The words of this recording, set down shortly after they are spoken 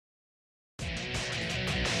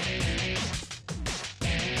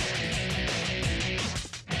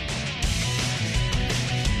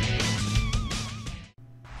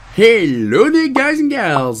Hello there guys and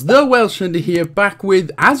gals, the Welsh Hunter here, back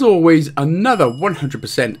with, as always, another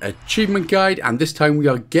 100% achievement guide, and this time we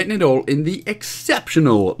are getting it all in the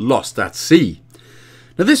exceptional Lost at Sea.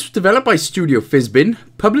 Now this was developed by Studio Fizbin,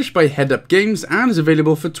 published by Headup Games, and is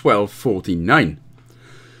available for $12.49.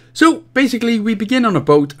 So basically we begin on a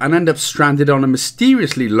boat and end up stranded on a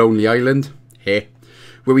mysteriously lonely island, here,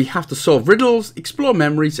 where we have to solve riddles, explore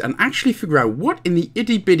memories, and actually figure out what in the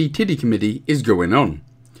itty bitty titty committee is going on.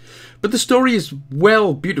 But the story is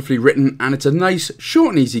well, beautifully written, and it's a nice,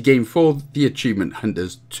 short and easy game for the achievement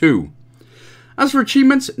hunters too. As for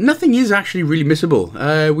achievements, nothing is actually really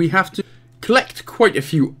missable. We have to collect quite a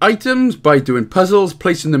few items by doing puzzles,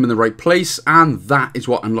 placing them in the right place, and that is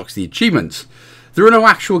what unlocks the achievements. There are no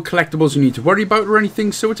actual collectibles you need to worry about or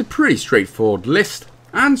anything, so it's a pretty straightforward list.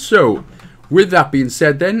 And so, with that being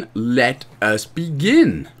said then, let us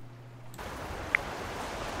begin.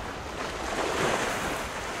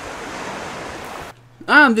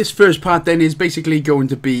 And this first part then is basically going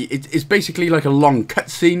to be, it's basically like a long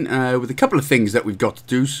cutscene with a couple of things that we've got to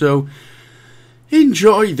do. So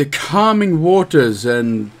enjoy the calming waters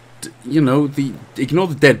and, you know, ignore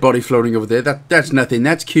the dead body floating over there. That's nothing.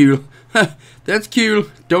 That's cool. That's cool.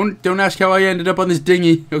 Don't ask how I ended up on this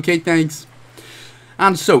dinghy. Okay, thanks.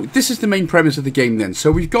 And so this is the main premise of the game then.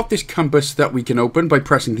 So we've got this compass that we can open by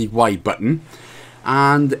pressing the Y button,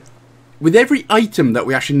 and with every item that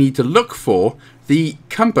we actually need to look for, the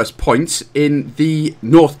compass points in the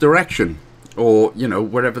north direction, or, you know,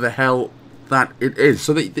 wherever the hell that it is.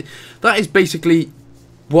 So that is basically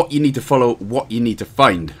what you need to follow, what you need to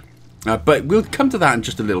find. But we'll come to that in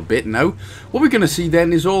just a little bit now. What we're going to see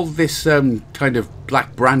then is all this kind of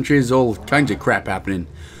black branches, all kinds of crap happening.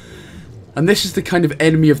 And this is the kind of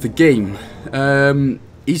enemy of the game.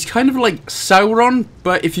 He's kind of like Sauron,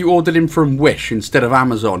 but if you ordered him from Wish instead of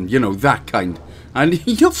Amazon, you know, that kind. And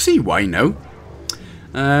you'll see why now.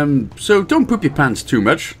 So don't poop your pants too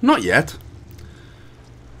much, not yet.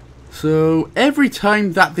 So every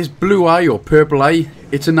time that this blue eye or purple eye,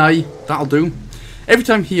 it's an eye, that'll do. Every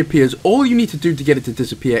time he appears, all you need to do to get it to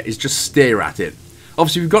disappear is just stare at it.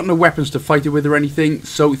 Obviously we've got no weapons to fight it with or anything,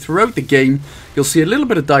 so throughout the game you'll see a little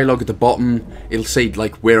bit of dialogue at the bottom. It'll say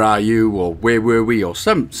like, where are you, or where were we, or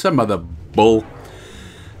some other bull.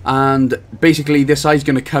 And basically this eye's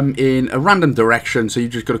going to come in a random direction, so you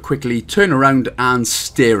just got to quickly turn around and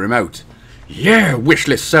stare him out. Yeah,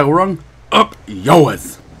 wishless Sauron, up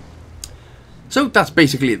yours. So that's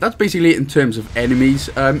basically it. That's basically it in terms of enemies.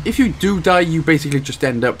 If you do die, you basically just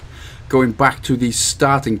end up going back to the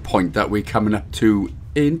starting point that we're coming up to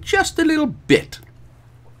in just a little bit.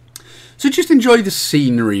 So just enjoy the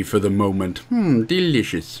scenery for the moment.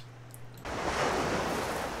 Delicious.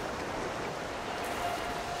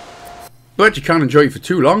 But you can't enjoy it for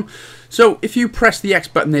too long. So if you press the X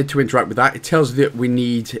button there to interact with that, it tells you that we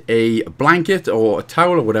need a blanket or a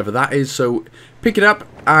towel or whatever that is. So pick it up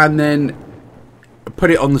and then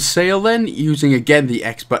put it on the sail then, using again the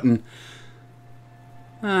X button.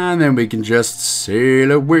 And then we can just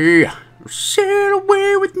sail away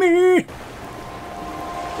with me.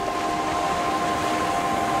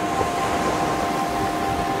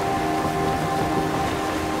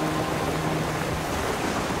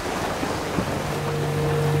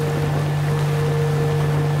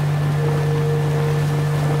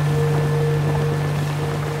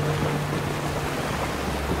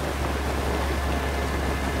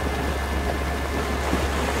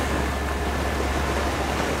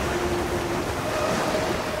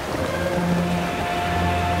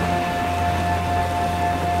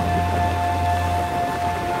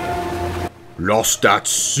 Lost at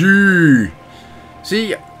Sea.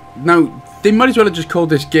 See, now they might as well have just called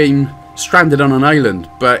this game Stranded on an Island,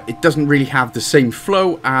 but it doesn't really have the same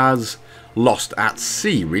flow as Lost at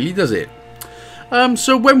Sea, really, does it?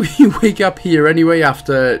 So when we wake up here anyway,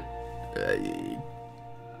 after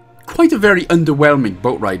quite a very underwhelming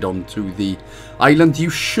boat ride onto the island, you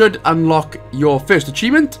should unlock your first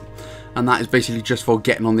achievement, and that is basically just for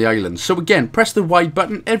getting on the island. So again, press the Y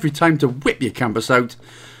button every time to whip your compass out,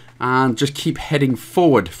 and just keep heading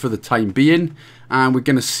forward for the time being. And we're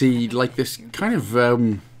going to see like this kind of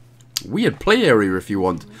weird play area, if you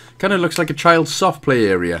want. Kind of looks like a child's soft play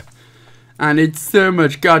area. And it's so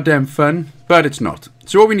much goddamn fun, but it's not.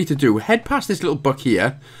 So what we need to do, head past this little book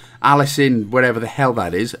here, Alice in wherever the hell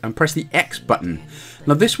that is, and press the X button.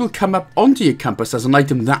 Now this will come up onto your compass as an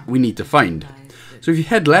item that we need to find. So if you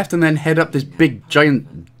head left and then head up this big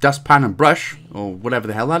giant dustpan and brush, or whatever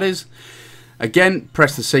the hell that is, again,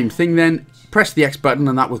 press the same thing then, press the X button,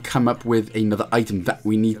 and that will come up with another item that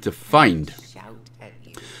we need to find.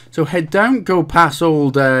 So head down, go past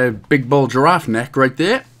old Big Bull Giraffe Neck right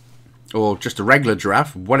there, or just a regular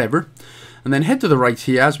giraffe, whatever. And then head to the right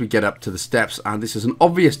here as we get up to the steps, and this is an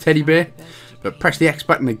obvious teddy bear, but press the X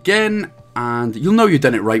button again, and you'll know you've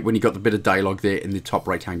done it right when you got the bit of dialogue there in the top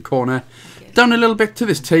right hand corner. Down a little bit to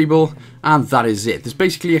this table, and that is it. There's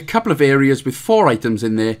basically a couple of areas with 4 items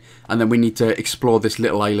in there, and then we need to explore this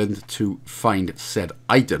little island to find said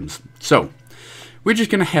items. So we're just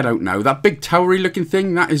going to head out now. That big towery looking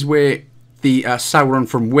thing, that is where the Sauron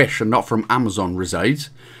from Wish and not from Amazon resides.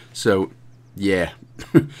 So yeah,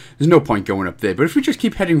 there's no point going up there. But if we just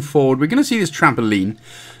keep heading forward, we're going to see this trampoline.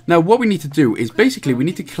 Now what we need to do is basically we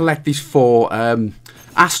need to collect these 4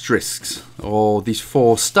 asterisks, or these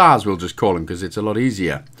 4 stars, we'll just call them because it's a lot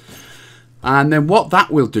easier. And then what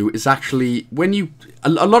that will do is actually, when you, a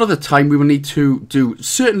lot of the time we will need to do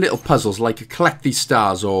certain little puzzles, like collect these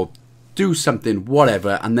stars or do something,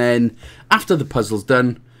 whatever, and then after the puzzle's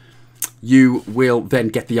done, you will then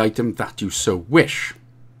get the item that you so wish.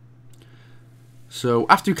 So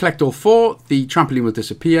after you collect all 4, the trampoline will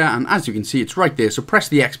disappear, and as you can see, it's right there. So press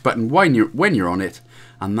the X button when you're on it,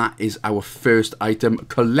 and that is our first item,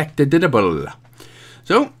 collectible.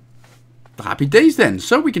 So happy days then.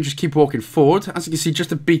 So we can just keep walking forward. As you can see,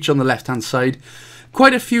 just a beach on the left hand side.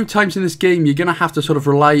 Quite a few times in this game, you're going to have to sort of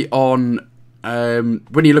rely on,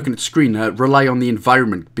 when you're looking at the screen, rely on the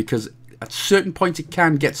environment, because at certain points it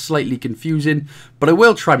can get slightly confusing, but I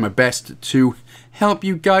will try my best to help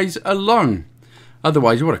you guys along.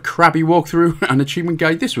 Otherwise, what a crappy walkthrough and achievement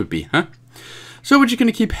guide this would be, huh? So we're just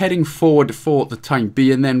going to keep heading forward for the time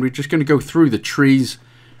being, then we're just going to go through the trees,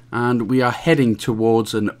 and we are heading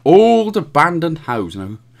towards an old abandoned house.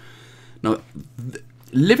 Now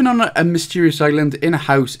living on a mysterious island in a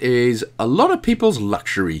house is a lot of people's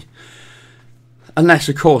luxury. Unless,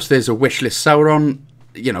 of course, there's a wishlist Sauron,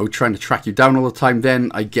 you know, trying to track you down all the time,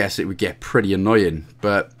 then I guess it would get pretty annoying.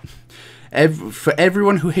 But for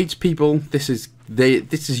everyone who hates people, this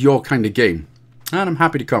is your kind of game, and I'm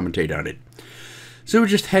happy to commentate on it. So we're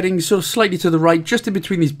just heading sort of slightly to the right, just in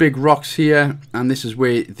between these big rocks here, and this is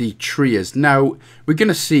where the tree is. Now we're going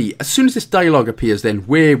to see, as soon as this dialogue appears, then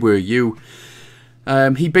where were you?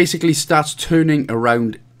 He basically starts turning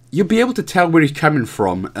around. You'll be able to tell where he's coming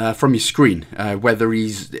from your screen, whether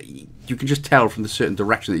he's, you can just tell from the certain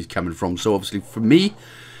direction that he's coming from. So obviously for me,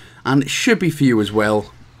 and it should be for you as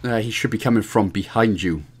well, he should be coming from behind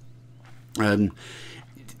you.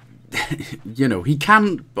 You know, he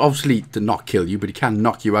can obviously not kill you, but he can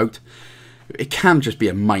knock you out. It can just be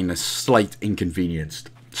a minor slight inconvenience.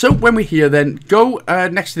 So when we're here, then go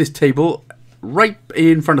next to this table, right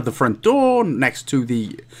in front of the front door, next to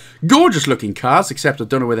the gorgeous looking cars, except I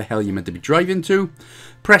don't know where the hell you're meant to be driving to.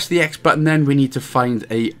 Press the X button, then we need to find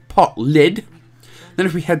a pot lid. Then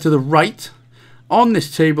if we head to the right, on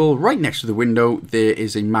this table, right next to the window, there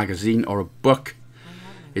is a magazine or a book.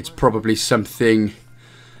 It's probably something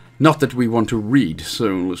not that we want to read, so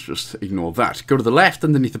let's just ignore that. Go to the left,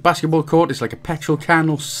 underneath the basketball court, it's like a petrol can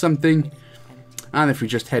or something. And if we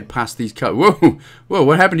just head past these cars... Whoa,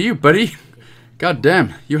 what happened to you, buddy? God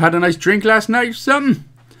damn, you had a nice drink last night or something?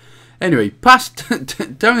 Anyway, past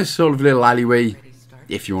down this sort of little alleyway,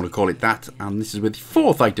 if you want to call it that, and this is where the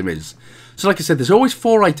 4th item is. So like I said, there's always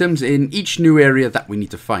 4 items in each new area that we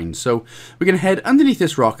need to find. So we're going to head underneath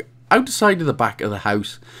this rock, outside of the back of the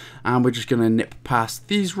house, and we're just going to nip past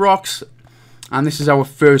these rocks, and this is our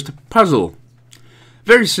first puzzle.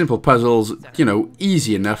 Very simple puzzles, you know,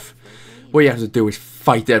 easy enough. What you have to do is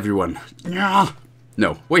fight everyone.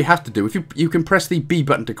 No, what you have to do, if you can press the B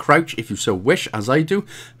button to crouch if you so wish, as I do,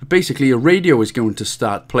 but basically a radio is going to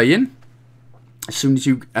start playing as soon as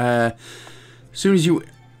you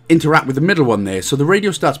interact with the middle one there. So the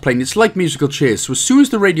radio starts playing. It's like musical chairs. So as soon as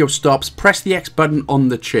the radio stops, press the X button on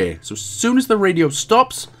the chair. So as soon as the radio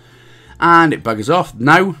stops and it buggers off,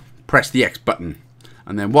 now press the X button.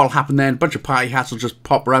 And then what'll happen then, a bunch of party hats will just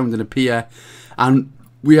pop round and appear. And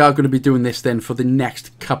we are going to be doing this then for the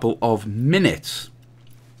next couple of minutes.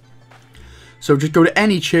 So just go to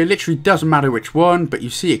any chair, literally doesn't matter which one, but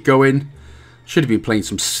you see it going. Should have been playing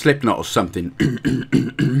some Slipknot or something.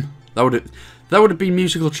 That would have been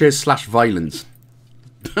musical chairs / violence.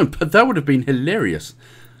 But that would have been hilarious.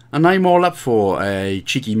 And I'm all up for a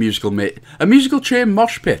cheeky musical chair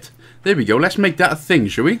mosh pit. There we go, let's make that a thing,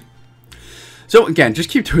 shall we? So again, just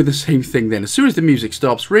keep doing the same thing then. As soon as the music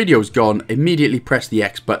stops, radio's gone, immediately press the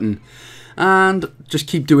X button. And just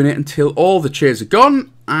keep doing it until all the chairs are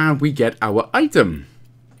gone. And we get our item.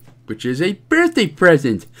 Which is a birthday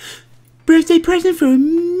present. Birthday present for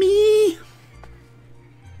me.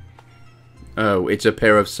 Oh, it's a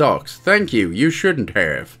pair of socks. Thank you. You shouldn't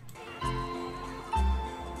have.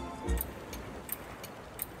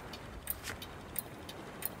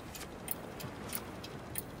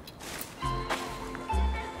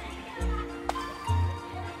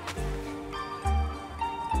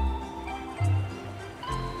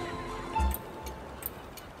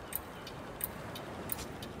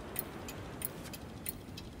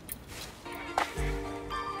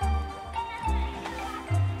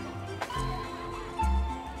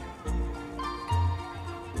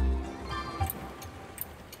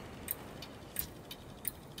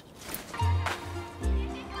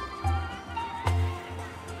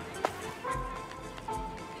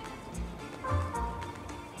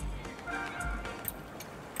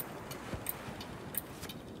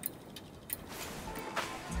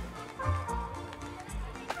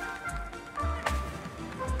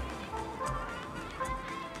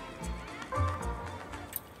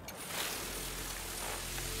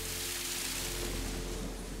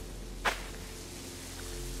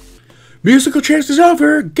 Musical chairs is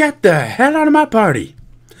over. Get the hell out of my party.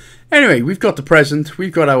 Anyway, we've got the present.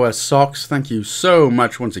 We've got our socks. Thank you so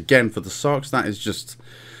much once again for the socks. That is just...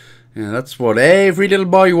 yeah, that's what every little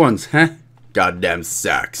boy wants, huh? Goddamn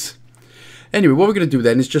socks. Anyway, what we're going to do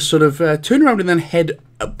then is just sort of turn around and then head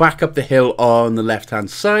back up the hill on the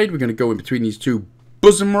left-hand side. We're going to go in between these two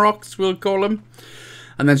bosom rocks, we'll call them.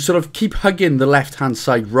 And then sort of keep hugging the left-hand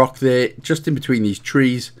side rock there, just in between these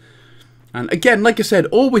trees. And again, like I said,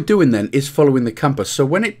 all we're doing then is following the compass. So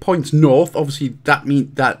when it points north, obviously that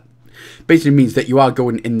basically means that you are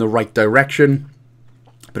going in the right direction.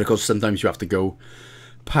 But of course, sometimes you have to go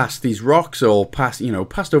past these rocks or past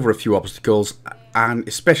over a few obstacles. And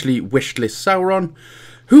especially Wishlist Sauron,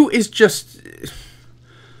 who is just...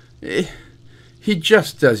 he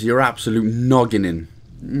just does your absolute noggin in.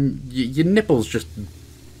 Your nipples just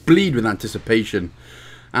bleed with anticipation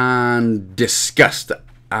and disgust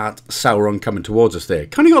at Sauron coming towards us there.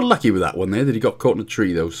 Kind of got lucky with that one there, that he got caught in a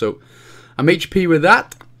tree though. So I'm HP with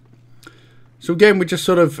that. So again, we're just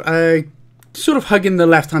sort of hugging the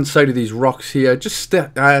left-hand side of these rocks here, just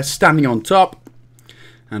standing on top.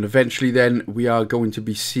 And eventually then we are going to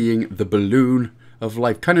be seeing the balloon of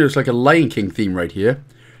life. Kind of looks like a Lion King theme right here.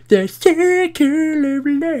 The circle of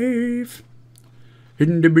life.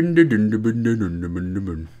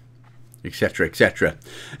 Etc, etc.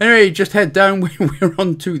 Anyway, just head down. We're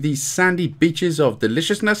on to these sandy beaches of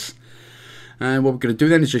deliciousness. And what we're going to do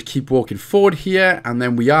then is just keep walking forward here. And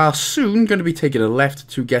then we are soon going to be taking a left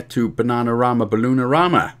to get to Bananarama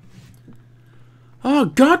Balloonarama. Oh,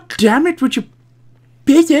 god damn it, would you...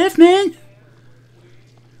 piss off, man?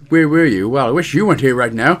 Where were you? Well, I wish you weren't here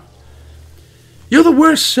right now. You're the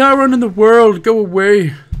worst Sauron in the world. Go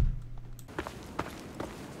away.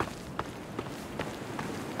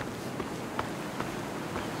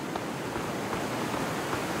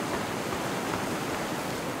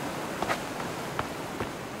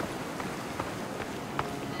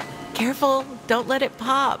 Careful, don't let it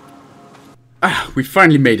pop. Ah, we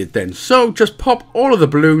finally made it then. So, just pop all of the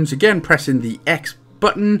balloons, again pressing the X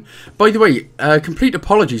button. By the way, complete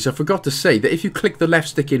apologies, I forgot to say that if you click the left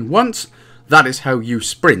stick in once, that is how you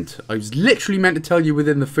sprint. I was literally meant to tell you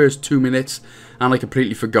within the first 2 minutes, and I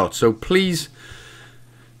completely forgot. So please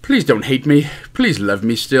don't hate me. Please love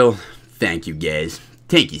me still. Thank you, guys.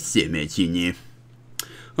 Thank you so much, you know.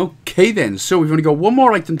 Okay then, so we've only got one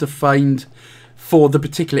more item to find for the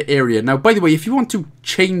particular area. Now, by the way, if you want to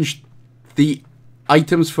change the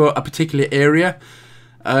items for a particular area,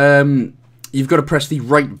 you've got to press the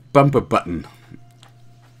right bumper button.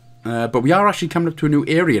 But we are actually coming up to a new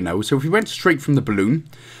area now. So if we went straight from the balloon,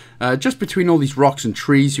 just between all these rocks and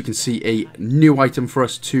trees, you can see a new item for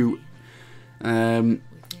us to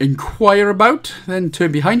inquire about. Then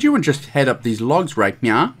turn behind you and just head up these logs right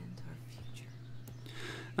now.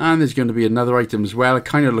 And there's going to be another item as well. It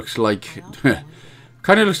kind of looks like...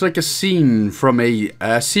 a scene from a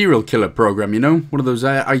serial killer program, you know? One of those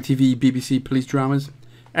ITV, BBC police dramas.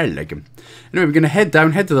 I like them. Anyway, we're going to head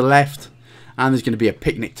down, head to the left, and there's going to be a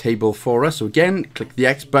picnic table for us. So again, click the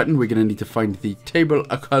X button. We're going to need to find the table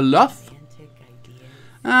of cloth.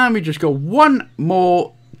 And we just got one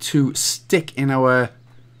more to stick in our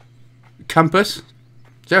compass.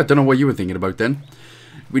 So I don't know what you were thinking about then.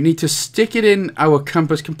 We need to stick it in our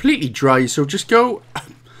compass completely dry. So just go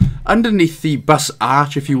underneath the bus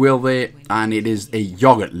arch, if you will, there. And it is a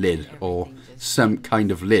yogurt lid or some kind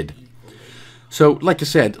of lid. So, like I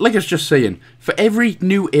said, like I was just saying, for every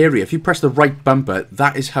new area, if you press the right bumper,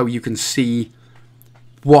 that is how you can see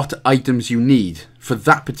what items you need for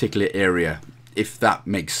that particular area, if that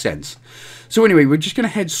makes sense. So anyway, we're just going to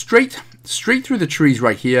head straight through the trees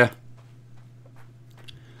right here.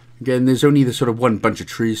 Again, there's only the sort of one bunch of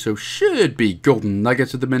trees, so should be golden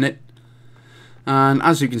nuggets at the minute. And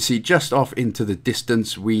as you can see, just off into the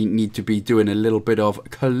distance, we need to be doing a little bit of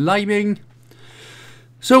climbing.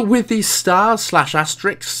 So with these stars slash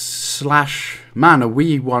asterisks slash, man, are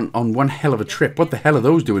we on one hell of a trip. What the hell are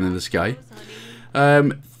those doing in the sky?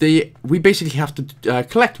 We basically have to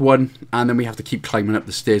collect one, and then we have to keep climbing up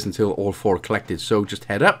the stairs until all four are collected. So just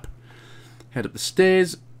head up the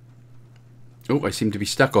stairs. Oh, I seem to be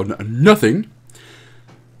stuck on nothing.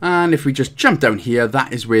 And if we just jump down here,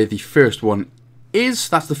 that is where the first one is.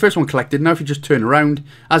 That's the first one collected. Now if you just turn around,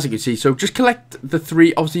 as you can see, so just collect the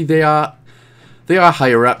three. Obviously they are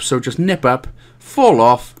higher up, so just nip up, fall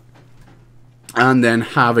off, and then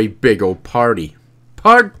have a big old party.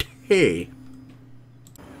 Party!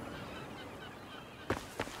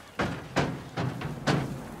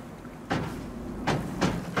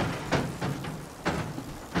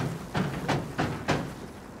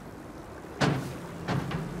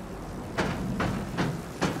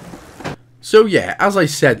 So yeah, as I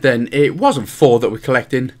said then, it wasn't 4 that we're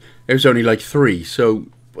collecting. It was only like 3. So,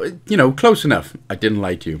 you know, close enough. I didn't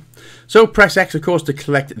lie to you. So press X, of course, to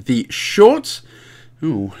collect the shorts.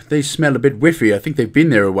 Ooh, they smell a bit whiffy. I think they've been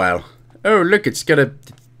there a while. Oh, look, it's got a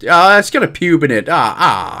pube in it.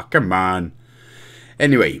 Come on.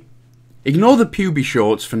 Anyway, ignore the puby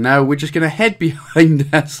shorts for now. We're just going to head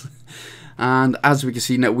behind us. And as we can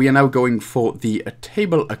see now, we are now going for the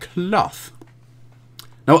table of cloth.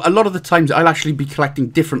 Now, a lot of the times, I'll actually be collecting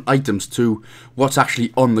different items to what's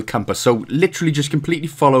actually on the compass. So, literally just completely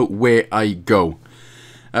follow where I go.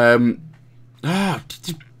 God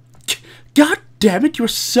damn it, you're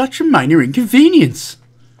such a minor inconvenience.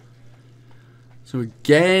 So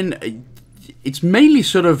again, it's mainly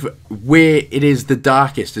sort of where it is the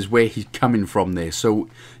darkest is where he's coming from there. So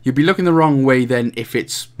you'll be looking the wrong way then if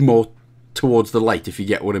it's more towards the light, if you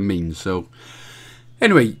get what I mean. So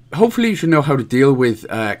anyway, hopefully you should know how to deal with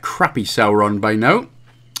crappy Sauron by now.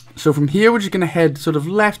 So from here, we're just going to head sort of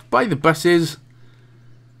left by the buses.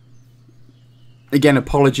 Again,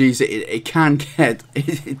 apologies, it can get,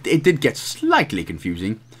 it did get slightly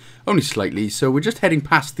confusing. Only slightly, so we're just heading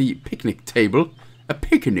past the picnic table. A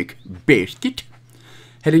picnic basket.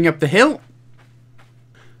 Heading up the hill.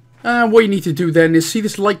 What you need to do then is see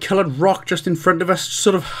this light coloured rock just in front of us.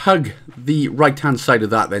 Sort of hug the right hand side of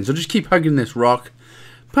that then. So just keep hugging this rock.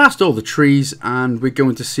 Past all the trees, and we're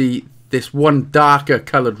going to see this one darker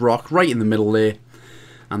coloured rock right in the middle there.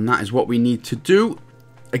 And that is what we need to do.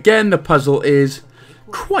 Again, the puzzle is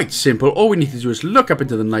quite simple. All we need to do is look up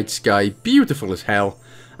into the night sky. Beautiful as hell.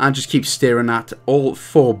 And just keep staring at all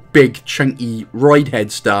 4 big, chunky ride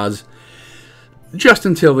head stars. Just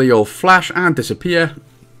until they all flash and disappear.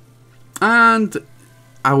 And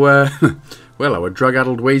our, well, our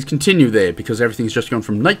drug-addled ways continue there. Because everything's just gone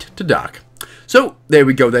from night to dark. So, there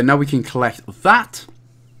we go then. Now we can collect that.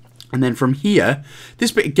 And then from here,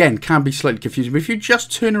 this bit again can be slightly confusing. But if you just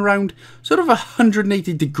turn around sort of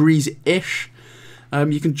 180 degrees-ish.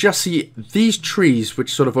 You can just see these trees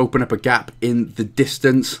which sort of open up a gap in the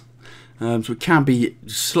distance. So it can be,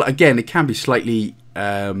 again, it can be slightly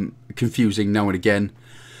confusing now and again.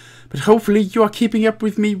 But hopefully you are keeping up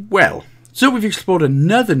with me well. So we've explored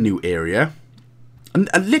another new area. And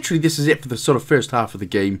literally this is it for the sort of first half of the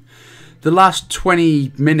game. The last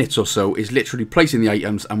 20 minutes or so is literally placing the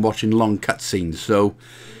items and watching long cutscenes. So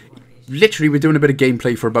literally we're doing a bit of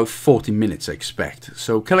gameplay for about 40 minutes, I expect.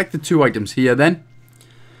 So collect the 2 items here then.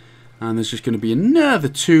 And there's just going to be another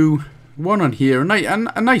 2. One on here.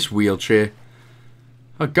 A nice wheelchair.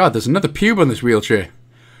 Oh god, there's another pube on this wheelchair.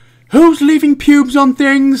 Who's leaving pubes on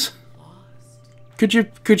things? Could you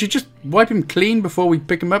just wipe him clean before we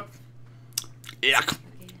pick him up? Yuck.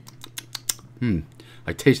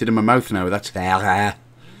 I tasted it in my mouth now. That's...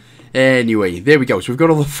 Anyway, there we go. So we've got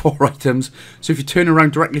all the 4 items. So if you turn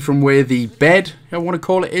around directly from where the bed, I want to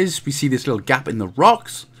call it, is, we see this little gap in the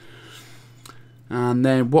rocks. And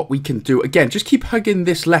then what we can do, again, just keep hugging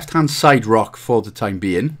this left-hand side rock for the time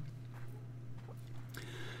being.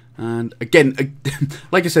 And again,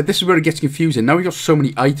 like I said, this is where it gets confusing. Now we've got so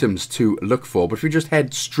many items to look for. But if we just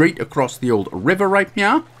head straight across the old river right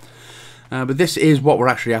here. But this is what we're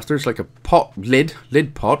actually after. It's like a pot, lid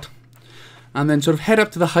pot. And then sort of head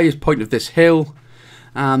up to the highest point of this hill.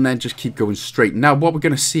 And then just keep going straight. Now what we're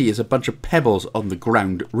going to see is a bunch of pebbles on the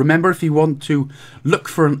ground. Remember, if you want to look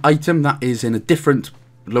for an item that is in a different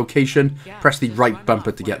location, press the right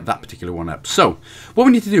bumper to get that particular one up. So what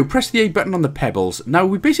we need to do, press the A button on the pebbles. Now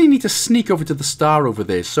we basically need to sneak over to the star over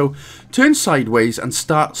there. So turn sideways and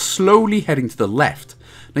start slowly heading to the left.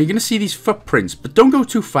 Now you're going to see these footprints, but don't go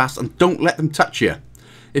too fast and don't let them touch you.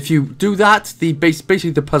 If you do that,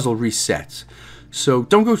 basically the puzzle resets. So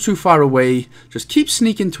don't go too far away, just keep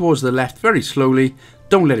sneaking towards the left very slowly,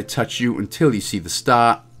 don't let it touch you until you see the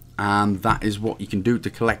star, and that is what you can do to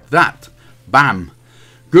collect that. Bam!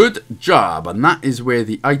 Good job, and that is where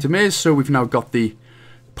the item is, so we've now got the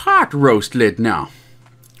pot roast lid now.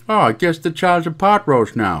 Oh, I guess the child's a pot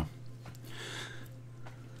roast now.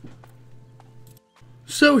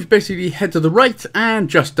 So we basically head to the right and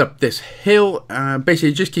just up this hill.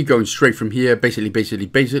 Basically just keep going straight from here. Basically,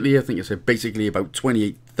 I think I said basically about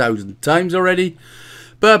 28,000 times already.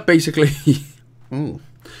 But basically,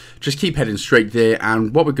 just keep heading straight there.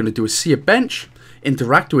 And what we're going to do is see a bench,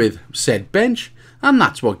 interact with said bench. And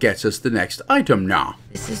that's what gets us the next item now.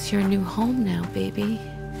 This is your new home now, baby.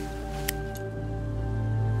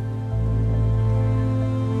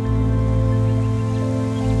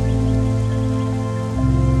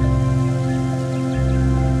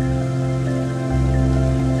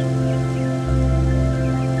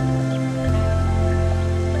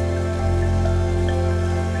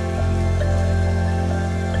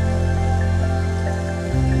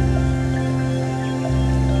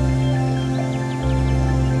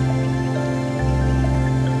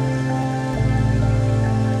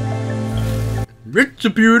 It's a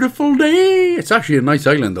beautiful day. It's actually a nice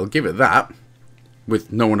island, I'll give it that.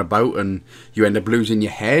 With no one about and you end up losing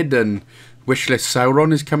your head and Wishlist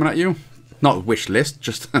Sauron is coming at you. Not wish list,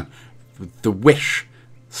 just the wish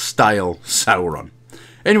style Sauron.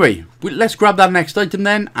 Anyway, let's grab that next item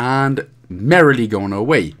then and merrily go on our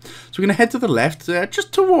way. So we're going to head to the left,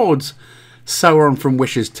 just towards Sauron from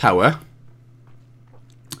Wish's Tower.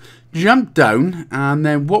 Jump down, and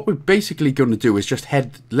then what we're basically going to do is just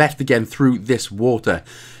head left again through this water.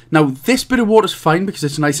 Now, this bit of water's fine because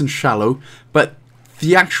it's nice and shallow, but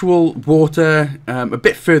the actual water a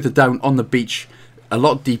bit further down on the beach, a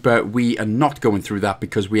lot deeper, we are not going through that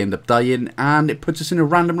because we end up dying, and it puts us in a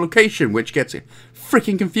random location, which gets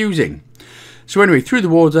freaking confusing. So anyway, through the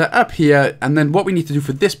water, up here, and then what we need to do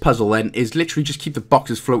for this puzzle then is literally just keep the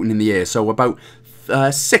boxes floating in the air. So about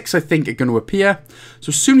 6, I think, are going to appear.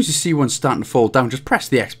 So as soon as you see one starting to fall down, just press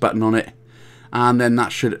the X button on it, and then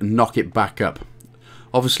that should knock it back up.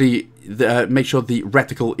 Obviously, make sure the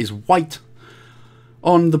reticle is white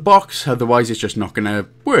on the box, otherwise it's just not going to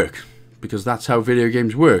work, because that's how video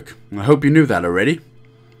games work. I hope you knew that already,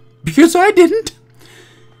 because I didn't.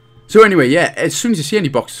 So anyway, yeah, as soon as you see any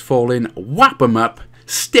boxes fall in, whap them up,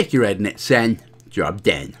 stick your head in it, son. Job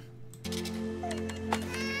done.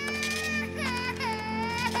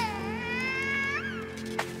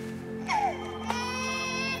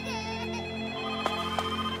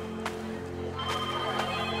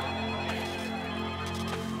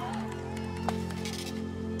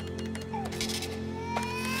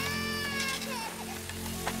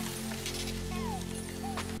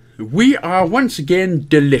 We are once again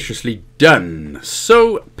deliciously done.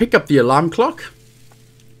 So, pick up the alarm clock.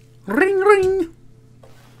 Ring, ring.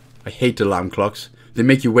 I hate alarm clocks. They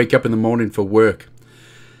make you wake up in the morning for work.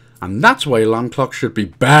 And that's why alarm clocks should be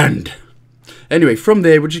banned. Anyway, from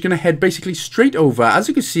there, we're just going to head basically straight over. As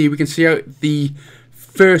you can see out the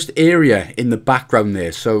first area in the background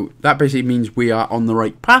there. So, that basically means we are on the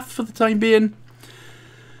right path for the time being.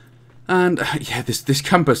 And yeah, this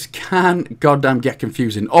compass can goddamn get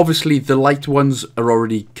confusing. Obviously, the light ones are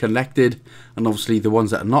already connected, and obviously the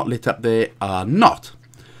ones that are not lit up there are not.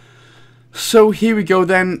 So here we go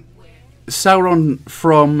then. Sauron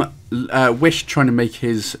from Wish trying to make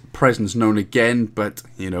his presence known again, but,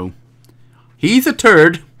 you know, he's a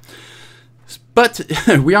turd. But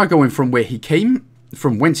we are going from where he came,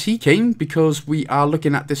 from whence he came, because we are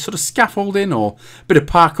looking at this sort of scaffolding or bit of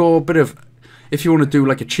parkour, bit of... If you want to do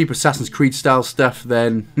like a cheap Assassin's Creed style stuff,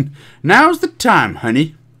 then now's the time,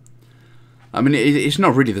 honey. I mean, it's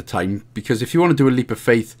not really the time, because if you want to do a leap of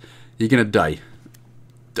faith, you're going to die.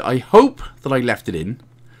 I hope that I left it in.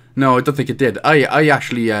 No, I don't think it did. I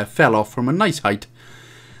actually fell off from a nice height.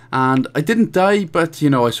 And I didn't die, but, you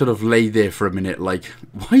know, I sort of lay there for a minute like,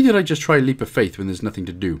 why did I just try a leap of faith when there's nothing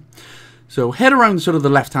to do? So head around sort of the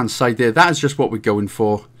left-hand side there. That is just what we're going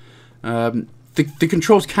for. The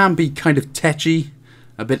controls can be kind of tetchy,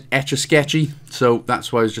 a bit etch-a-sketchy, so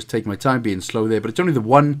that's why I was just taking my time being slow there. But it's only the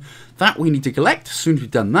one that we need to collect. As soon as we've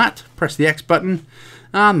done that, press the X button,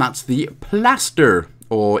 and that's the plaster,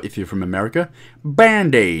 or if you're from America,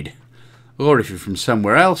 Band-Aid. Or if you're from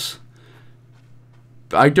somewhere else,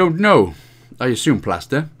 I don't know. I assume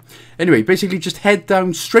plaster. Anyway, basically just head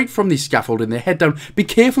down straight from the scaffolding there, head down. Be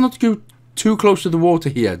careful not to go too close to the water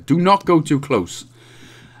here. Do not go too close.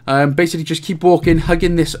 Basically just keep walking,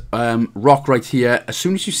 hugging this rock right here. As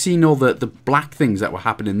soon as you've seen all the black things that were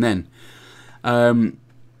happening then,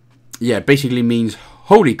 yeah, basically means,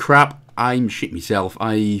 holy crap, I'm shit myself.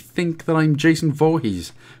 I think that I'm Jason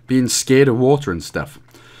Voorhees, being scared of water and stuff.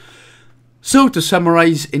 So to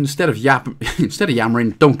summarise, instead of yammering,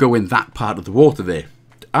 don't go in that part of the water there.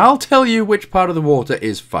 I'll tell you which part of the water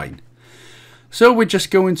is fine. So we're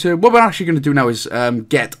just going to, what we're actually going to do now is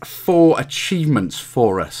get 4 achievements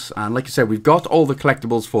for us. And like I said, we've got all the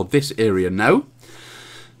collectibles for this area now.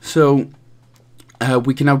 So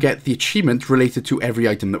we can now get the achievement related to every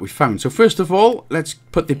item that we found. So first of all, let's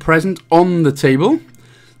put the present on the table.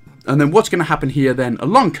 And then what's going to happen here then, a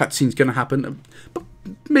long cutscene's going to happen,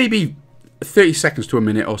 maybe 30 seconds to a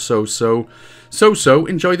minute or so. So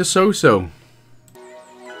enjoy the so-so.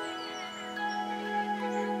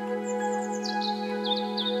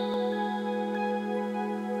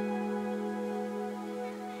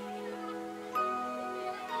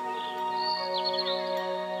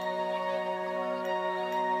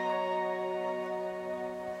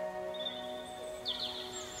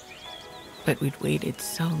 But we'd waited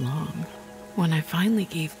so long. When I finally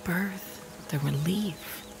gave birth, the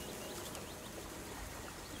relief.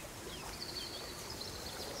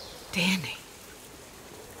 Danny.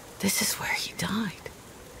 This is where he died.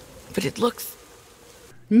 But it looks...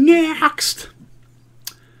 Next!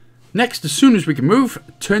 Next, as soon as we can move,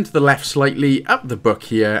 turn to the left slightly, up the book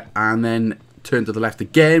here, and then turn to the left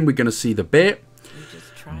again. We're going to see the bear.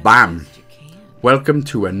 Bam! Welcome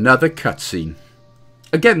to another cutscene.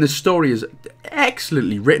 Again, this story is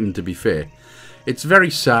excellently written, to be fair. It's very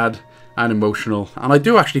sad and emotional, and I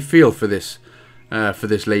do actually feel for this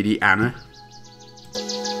lady, Anna.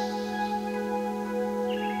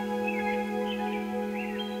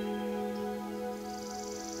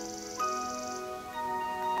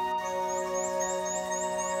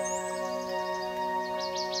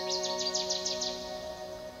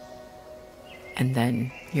 And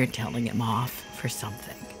then you're telling him off for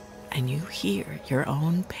something, and you hear your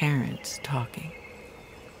own parents talking.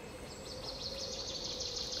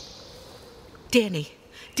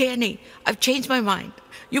 Danny, I've changed my mind.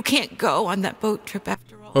 You can't go on that boat trip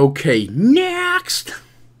after all. Okay, next!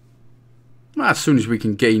 As soon as we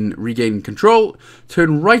can regain control,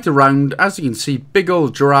 turn right around. As you can see, big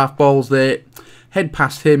old giraffe balls there. Head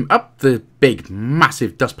past him, up the big,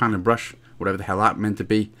 massive dustpan and brush, whatever the hell that meant to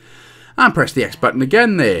be. And press the X button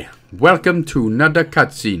again there. Welcome to another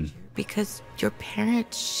cutscene. Because your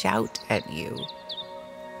parents shout at you.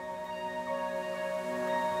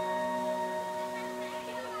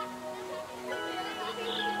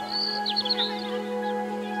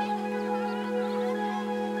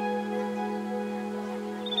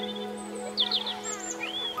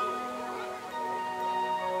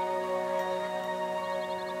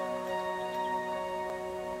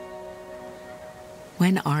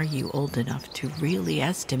 When are you old enough to really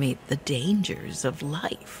estimate the dangers of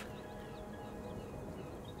life?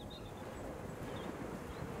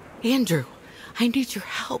 Andrew, I need your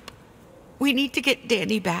help. We need to get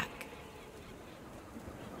Danny back.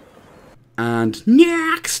 And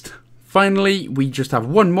next! Finally, we just have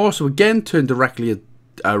one more. So again, turn directly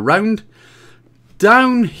around.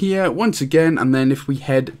 Down here once again. And then if we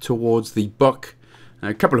head towards the book,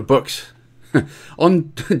 a couple of books.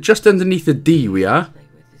 On just underneath the D we are.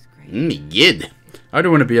 Good. I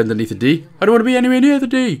don't want to be underneath the D. I don't want to be anywhere near the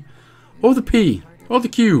D. Or the P. Or the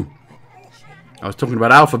Q. I was talking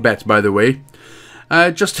about alphabets, by the way.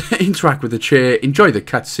 Just interact with the chair, enjoy the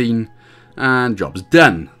cutscene, and job's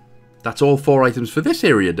done. That's all 4 items for this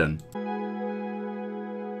area done.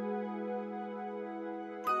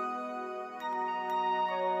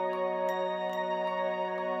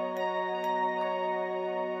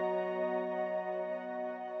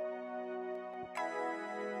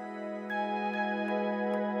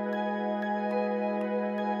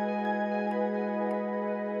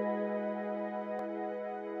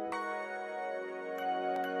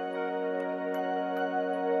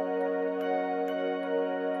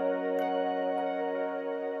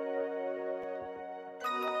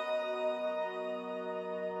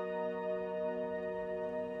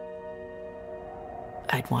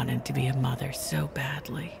 I'd wanted to be a mother so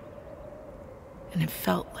badly. And it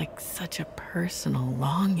felt like such a personal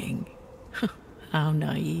longing. How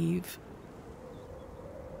naive.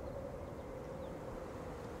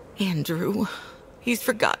 Andrew, he's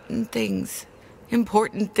forgotten things.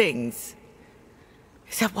 Important things.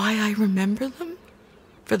 Is that why I remember them?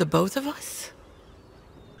 For the both of us?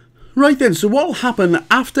 Right then, so what will happen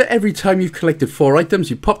after every time you've collected 4 items,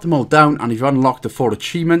 you pop them all down and you've unlocked the 4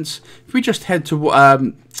 achievements. If we just head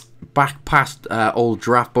to back past old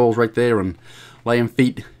giraffe balls right there and lion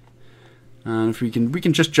feet, and if we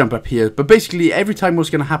can just jump up here. But basically, every time what's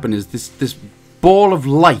going to happen is this ball of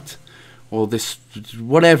light, or this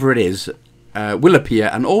whatever it is, will appear,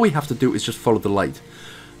 and all we have to do is just follow the light.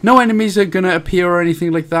 No enemies are going to appear or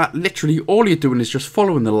anything like that. Literally, all you're doing is just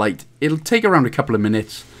following the light. It'll take around a couple of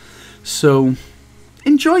minutes. So,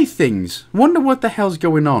 enjoy things. Wonder what the hell's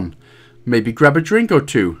going on. Maybe grab a drink or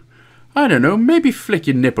two. I don't know, maybe flick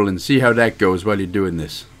your nipple and see how that goes while you're doing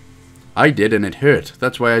this. I did and it hurt.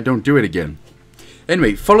 That's why I don't do it again.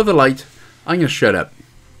 Anyway, follow the light. I'm going to shut up.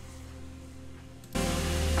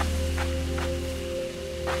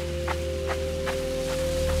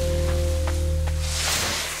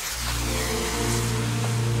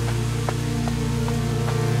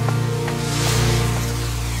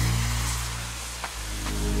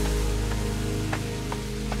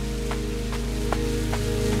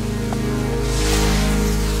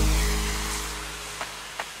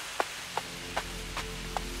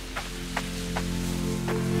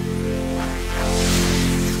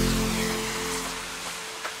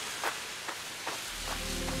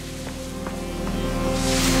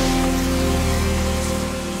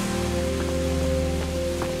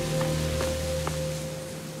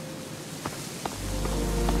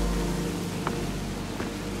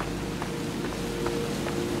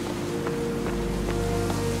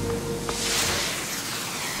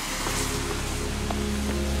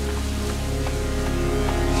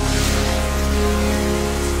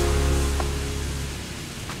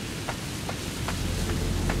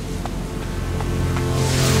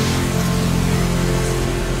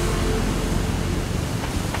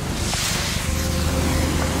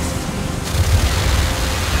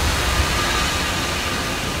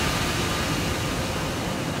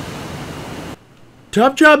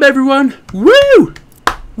 Top job, everyone. Woo!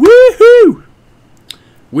 Woohoo!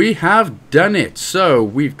 We have done it. So,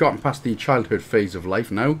 we've gotten past the childhood phase of life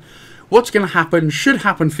now. What's going to happen should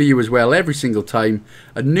happen for you as well every single time.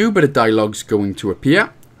 A new bit of dialogue's going to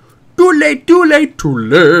appear. Too late, too late, too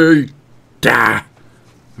late. Da.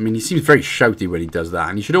 I mean, he seems very shouty when he does that.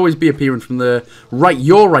 And he should always be appearing from the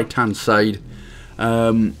your right-hand side.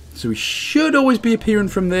 So he should always be appearing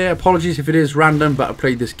from there. Apologies if it is random, but I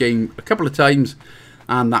played this game a couple of times.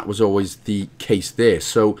 And that was always the case there.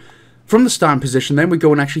 So, from the starting position, then we're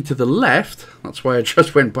going actually to the left. That's why I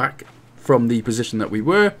just went back from the position that we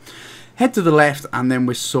were. Head to the left, and then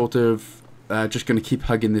we're sort of just going to keep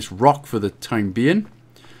hugging this rock for the time being.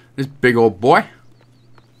 This big old boy.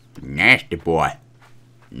 Nasty boy.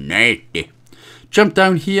 Nasty. Jump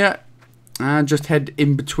down here, and just head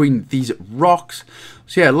in between these rocks.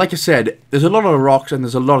 So yeah, like I said, there's a lot of rocks, and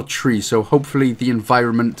there's a lot of trees. So hopefully the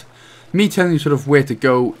environment... Me telling you sort of where to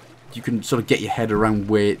go, you can sort of get your head around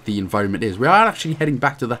where the environment is. We are actually heading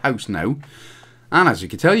back to the house now. And as you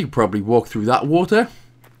can tell, you can probably walk through that water.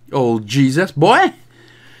 Old Jesus, boy.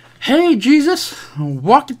 Hey, Jesus.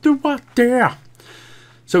 Walking through water.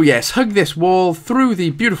 So yes, hug this wall through the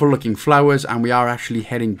beautiful looking flowers. And we are actually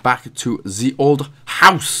heading back to the old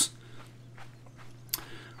house.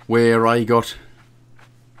 Where I got...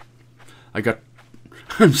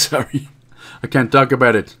 I'm sorry. I can't talk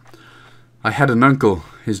about it. I had an uncle.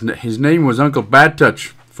 His name was Uncle Bad Touch,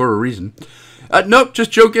 for a reason. Nope, just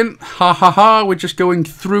joking. Ha ha ha. We're just going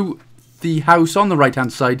through the house on the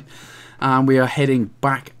right-hand side. And we are heading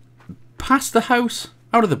back past the house,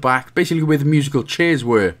 out of the back. Basically where the musical chairs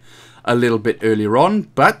were a little bit earlier on.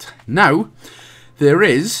 But now, there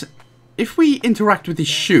is... If we interact with these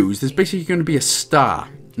shoes, there's basically going to be a star.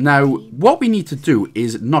 Now, what we need to do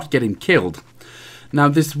is not get him killed. Now,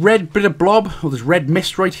 this red bit of blob, or this red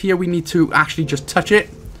mist right here, we need to actually just touch it,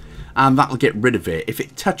 and that'll get rid of it. If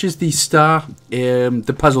it touches the star,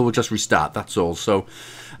 the puzzle will just restart, that's all. So,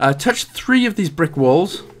 touch 3 of these brick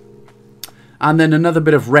walls, and then another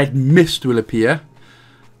bit of red mist will appear.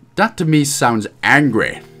 That, to me, sounds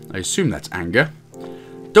angry. I assume that's anger.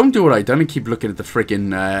 Don't do what I done and keep looking at the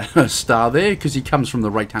freaking star there, because he comes from the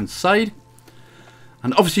right-hand side.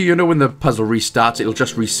 And obviously, you know, when the puzzle restarts, it'll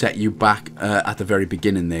just reset you back at the very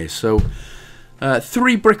beginning there. So,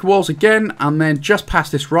 3 brick walls again, and then just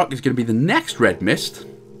past this rock is going to be the next red mist.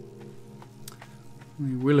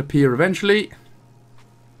 It will appear eventually.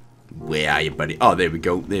 Where are you, buddy? Oh, there we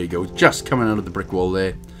go. There you go. Just coming out of the brick wall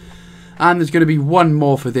there. And there's going to be one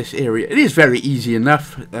more for this area. It is very easy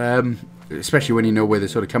enough, especially when you know where they're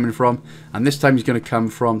sort of coming from. And this time he's going to come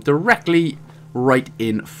from directly right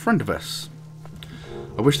in front of us.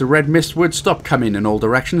 I wish the red mist would stop coming in all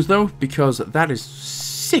directions, though, because that is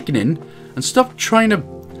sickening. And stop trying to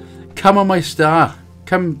come on my star.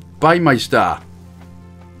 Come by my star.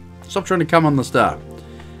 Stop trying to come on the star.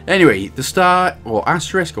 Anyway, the star, or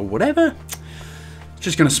asterisk, or whatever, it's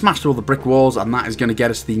just going to smash through all the brick walls, and that is going to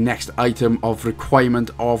get us the next item of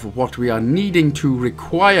requirement of what we are needing to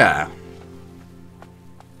require.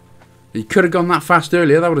 You could have gone that fast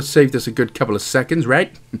earlier. That would have saved us a good couple of seconds,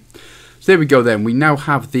 right? So there we go then. We now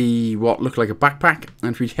have the, what looked like a backpack.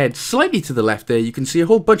 And if we head slightly to the left there, you can see a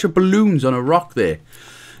whole bunch of balloons on a rock there.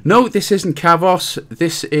 No, this isn't Kavos.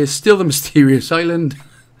 This is still the mysterious island.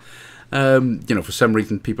 You know, for some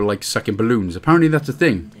reason people like sucking balloons. Apparently that's a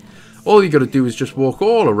thing. All you got to do is just walk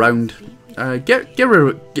all around. Get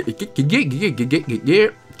rid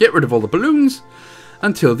of all the balloons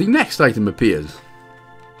until the next item appears.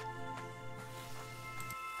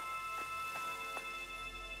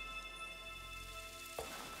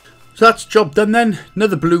 So that's job done then.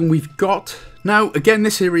 Another balloon we've got. Now, again,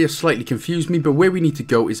 this area slightly confused me, but where we need to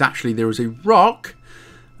go is actually there is a rock,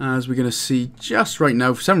 as we're going to see just right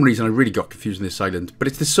now. For some reason, I really got confused in this island, but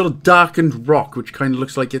it's this sort of darkened rock, which kind of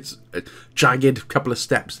looks like it's a jagged couple of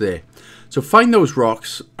steps there. So find those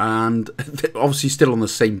rocks, and obviously still on the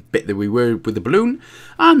same bit that we were with the balloon,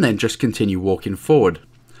 and then just continue walking forward.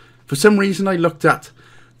 For some reason, I looked at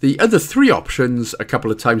the other 3 options a couple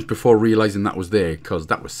of times before realising that was there, because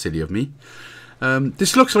that was silly of me.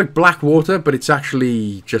 This looks like black water, but it's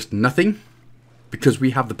actually just nothing, because we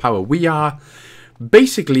have the power. We are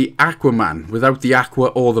basically Aquaman, without the aqua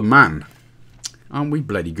or the man. Aren't we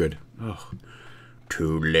bloody good? Oh,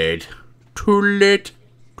 too late. Too late.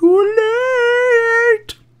 Too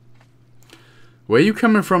late. Where are you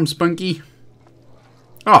coming from, Spunky?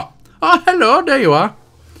 Oh, hello, there you are.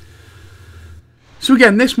 So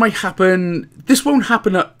again, this might happen. This won't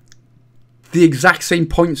happen at the exact same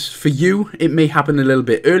points for you. It may happen a little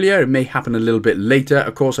bit earlier, it may happen a little bit later.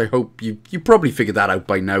 Of course, I hope you probably figured that out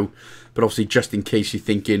by now. But obviously, just in case you're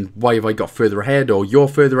thinking, why have I got further ahead, or you're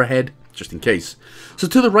further ahead, just in case. So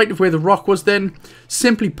to the right of where the rock was then,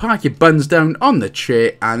 simply park your buns down on the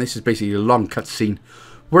chair, and this is basically a long cutscene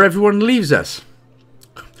where everyone leaves us.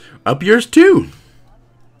 Up yours too.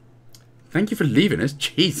 Thank you for leaving us,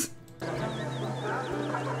 jeez.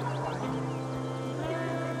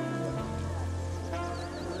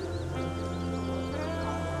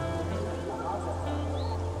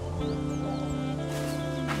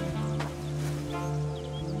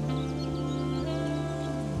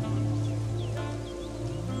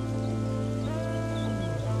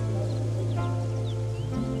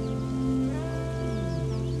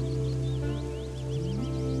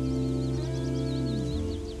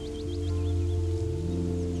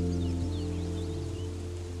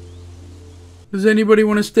 Does anybody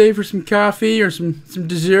want to stay for some coffee or some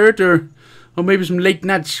dessert or maybe some late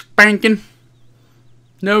night spanking?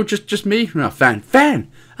 No, just me? No, fine.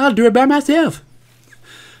 I'll do it by myself.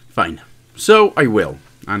 Fine. So I will.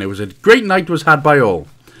 And it was a great night was had by all.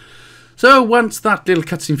 So once that little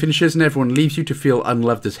cutscene finishes and everyone leaves you to feel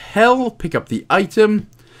unloved as hell, pick up the item,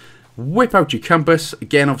 whip out your compass,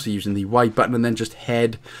 again obviously using the Y button, and then just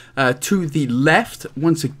head to the left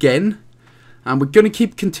once again. And we're going to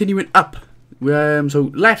keep continuing up.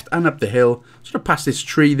 So left and up the hill, sort of past this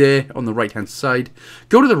tree there on the right hand side.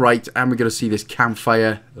 Go to the right and we're going to see this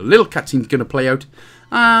campfire. A little cutscene's going to play out.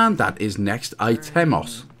 And that is next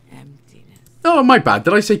itemos. Oh, my bad.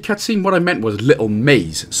 Did I say cutscene? What I meant was little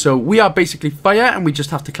maze. So we are basically fire and we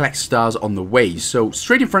just have to collect stars on the way. So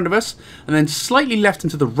straight in front of us and then slightly left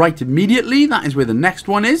and to the right immediately. That is where the next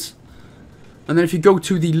one is. And then if you go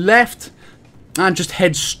to the left and just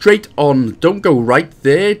head straight on. Don't go right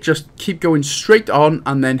there. Just keep going straight on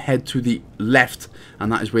and then head to the left. And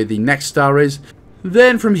that is where the next star is.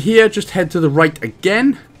 Then from here, just head to the right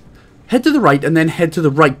again. Head to the right and then head to the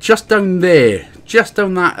right just down there. Just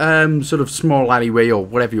down that sort of small alleyway or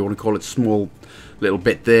whatever you want to call it. Small little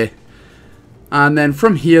bit there. And then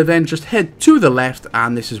from here then just head to the left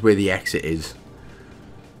and this is where the exit is.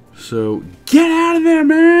 So get out of there,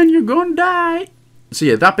 man. You're going to die. So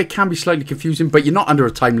yeah, that bit can be slightly confusing, but you're not under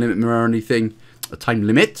a time limit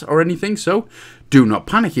or anything, so do not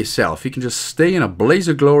panic yourself. You can just stay in a blaze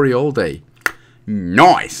of glory all day.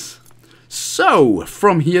 Nice! So,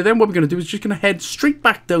 from here then, what we're going to do is just going to head straight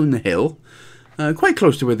back down the hill, quite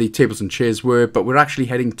close to where the tables and chairs were, but we're actually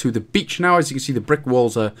heading to the beach now. As you can see, the brick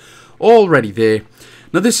walls are already there.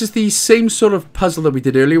 Now, this is the same sort of puzzle that we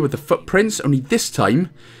did earlier with the footprints, only this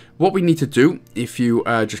time, what we need to do, if you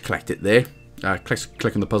just collect it there,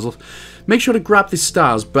 click on the puzzle. Make sure to grab the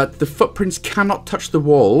stars, but the footprints cannot touch the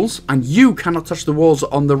walls, and you cannot touch the walls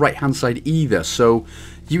on the right hand side either. So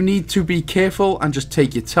you need to be careful and just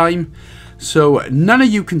take your time. So none of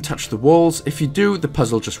you can touch the walls. If you do, the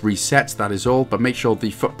puzzle just resets, that is all. But make sure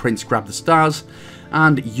the footprints grab the stars,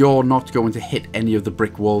 and you're not going to hit any of the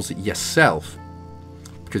brick walls yourself.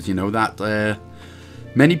 Because you know that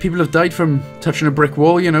many people have died from touching a brick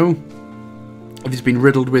wall, you know. If it's been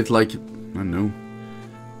riddled with, like, I don't know,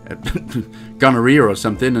 gonorrhea or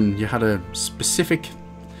something, and you had a specific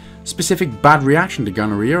bad reaction to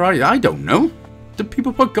gonorrhea. I don't know. Do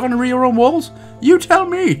people put gonorrhea on walls? You tell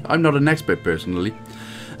me. I'm not an expert personally.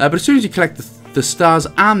 But as soon as you collect the stars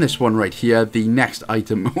and this one right here, the next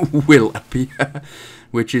item will appear,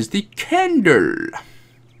 which is the candle.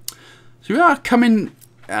 So we are coming,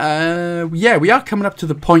 yeah, we are coming up to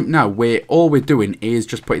the point now where all we're doing is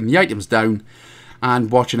just putting the items down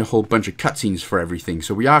and watching a whole bunch of cutscenes for everything.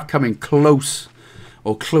 So we are coming close,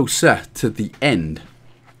 or closer, to the end.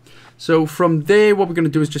 So from there, what we're going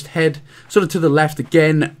to do is just head sort of to the left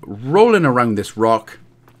again, rolling around this rock.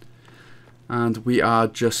 And we are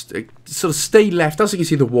just sort of stay left. As you can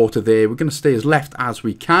see the water there, we're going to stay as left as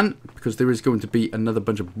we can, because there is going to be another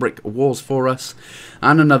bunch of brick walls for us.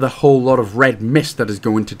 And another whole lot of red mist that is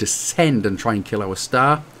going to descend and try and kill our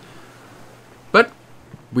star. But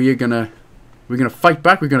we are going to... We're going to fight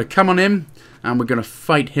back. We're going to come on him. And we're going to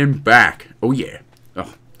fight him back. Oh, yeah.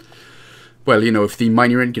 Oh. Well, you know, if the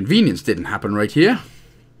minor inconvenience didn't happen right here.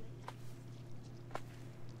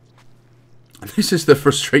 This is the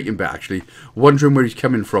frustrating bit, actually. Wondering where he's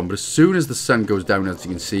coming from. But as soon as the sun goes down, as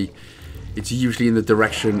you can see, it's usually in the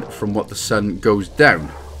direction from what the sun goes down.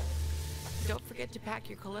 Don't forget to pack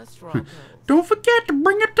your cholesterol pills. Don't forget to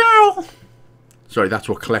bring it down. Sorry, that's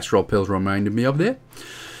what cholesterol pills reminded me of there.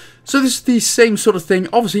 So this is the same sort of thing,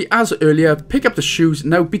 obviously, as earlier. Pick up the shoes.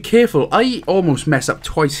 Now, be careful. I almost mess up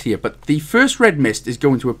twice here, but the first red mist is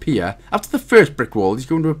going to appear, after the first brick wall, is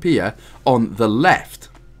going to appear on the left.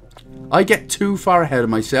 I get too far ahead of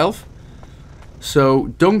myself, so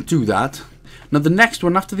don't do that. Now, the next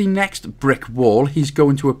one, after the next brick wall, he's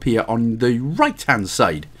going to appear on the right-hand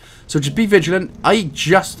side. So just be vigilant. I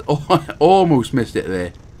just almost missed it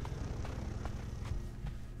there.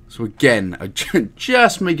 So again,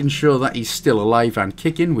 just making sure that he's still alive and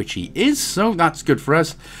kicking, which he is, so that's good for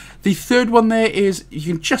us. The third one there is, you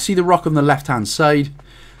can just see the rock on the left-hand side.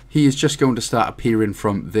 He is just going to start appearing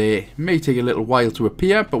from there. May take a little while to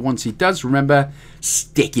appear, but once he does, remember,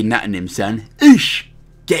 sticking that in him, son. Oosh!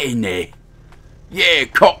 Get in there. Yeah,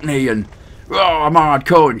 Cockney and, oh, I'm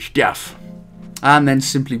hardcore and stuff. And then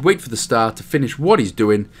simply wait for the star to finish what he's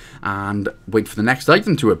doing and wait for the next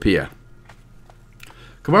item to appear.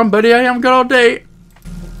 Come on, buddy, I haven't got all day.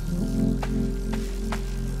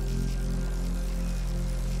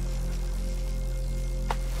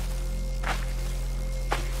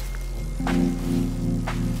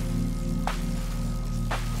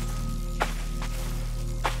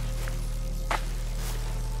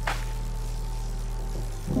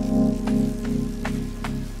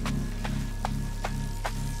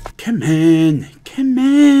 Come on, come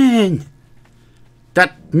on.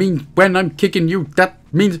 That means when I'm kicking you, that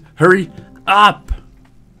means hurry up.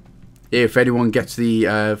 If anyone gets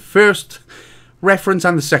the first reference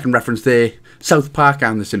and the second reference there, South Park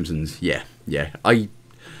and The Simpsons. Yeah. I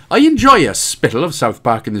enjoy a spittle of South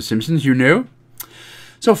Park and The Simpsons, you know.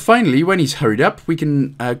 So finally, when he's hurried up, we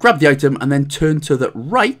can grab the item and then turn to the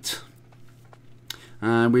right.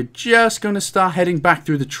 And we're just going to start heading back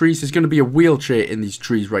through the trees. There's going to be a wheelchair in these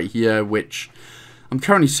trees right here, which I'm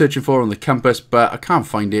currently searching for on the compass, but I can't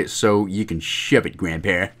find it, so you can shove it,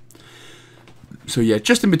 Grandpa. So yeah,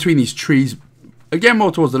 just in between these trees, again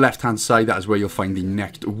more towards the left-hand side, that is where you'll find the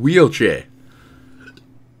next wheelchair.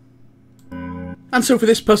 And so for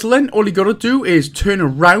this puzzle then, all you got to do is turn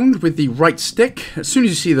around with the right stick. As soon as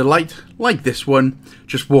you see the light, like this one,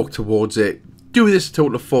 just walk towards it. Do this a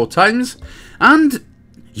total of 4 times, and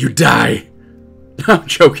you die. I'm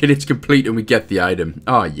joking, it's complete and we get the item.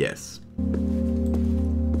 Ah, yes.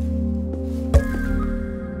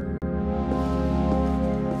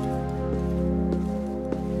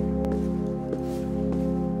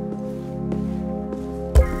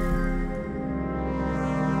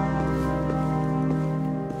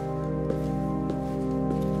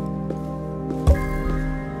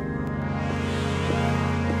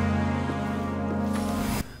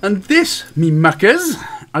 And this, me muckers,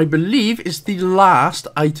 I believe is the last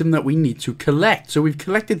item that we need to collect. So we've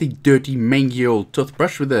collected the dirty, mangy old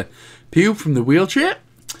toothbrush with a pube from the wheelchair.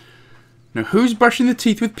 Now, who's brushing the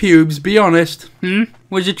teeth with pubes? Be honest.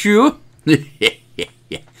 Was it you?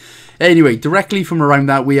 Anyway, directly from around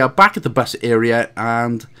that, we are back at the bus area.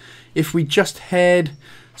 And if we just head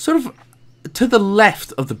sort of to the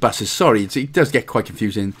left of the buses, sorry, it does get quite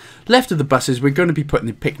confusing. Left of the buses, we're going to be putting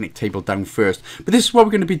the picnic table down first. But this is what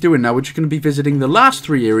we're going to be doing now. We're just going to be visiting the last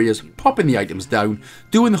 3 areas, popping the items down,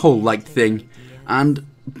 doing the whole light thing. And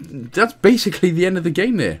that's basically the end of the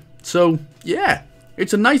game there. So, yeah,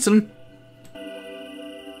 it's a nice one.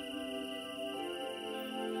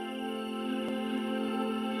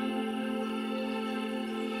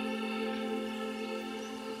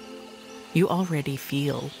 You already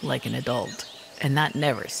feel like an adult, and that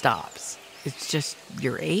never stops. It's just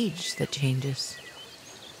your age that changes.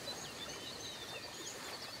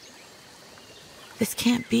 This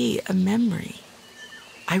can't be a memory.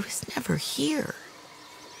 I was never here.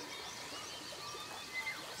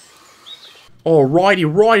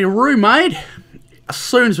 Alrighty, mate. As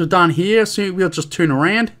soon as we're done here, we'll just turn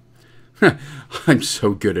around. I'm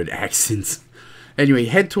so good at accents. Anyway,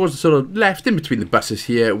 head towards the sort of left in between the buses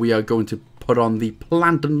here. We are going to put on the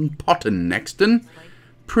plantain potten next. And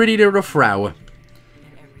pretty little flower.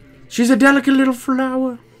 She's a delicate little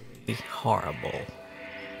flower. Horrible.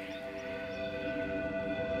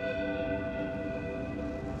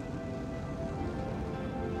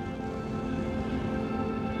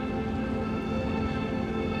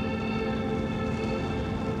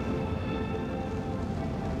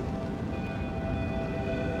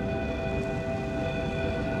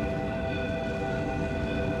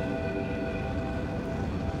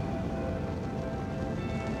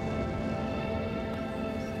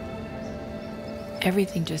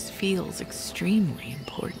 Everything just feels extremely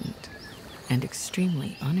important and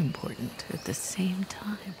extremely unimportant at the same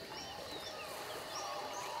time.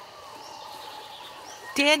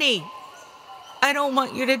 Danny, I don't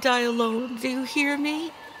want you to die alone. Do you hear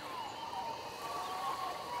me?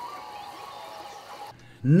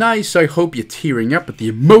 Nice, I hope you're tearing up at the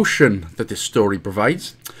emotion that this story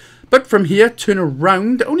provides. But from here, turn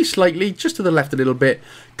around, only slightly, just to the left a little bit.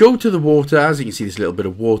 Go to the water, as you can see, there's a little bit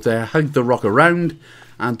of water. Hug the rock around,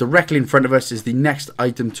 and directly in front of us is the next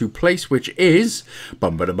item to place, which is...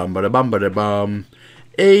 bum-ba-da-bum-ba-da-bum-ba-da-bum.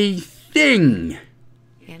 A thing.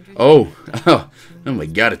 Oh my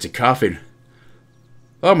god, it's a coffin.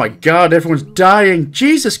 Oh my god, everyone's dying.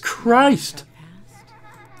 Jesus Christ.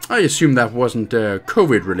 I assume that wasn't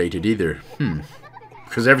COVID related either.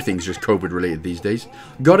 Because everything's just COVID related these days.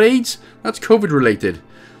 Got AIDS? That's COVID related.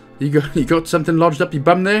 You got something lodged up your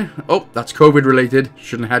bum there? Oh, that's COVID related.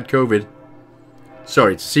 Shouldn't have had COVID.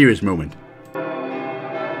 Sorry, it's a serious moment.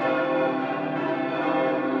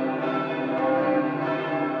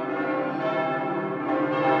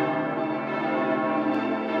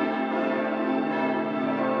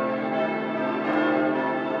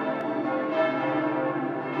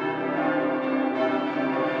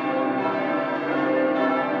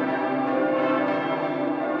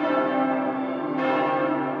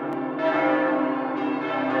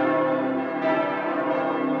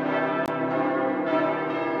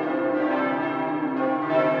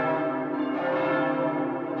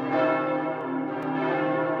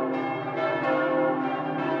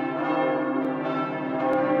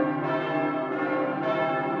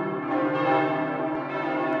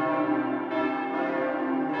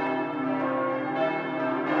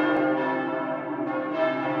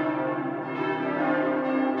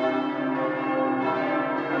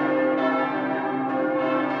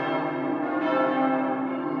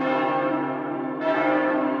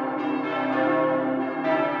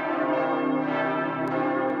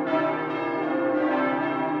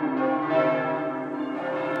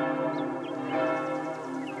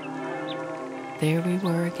 There we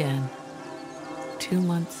were again, 2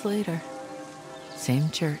 months later. Same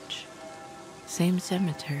church, same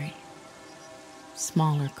cemetery,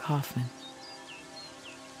 smaller coffin.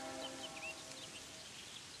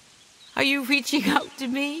 Are you reaching out to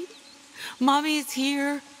me? Mommy's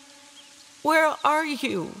here. Where are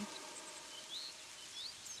you?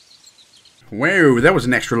 Wow, that was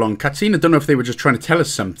an extra long cutscene. I don't know if they were just trying to tell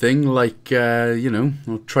us something, like, you know,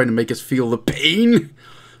 or trying to make us feel the pain.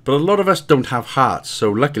 But a lot of us don't have hearts, so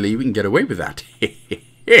luckily we can get away with that.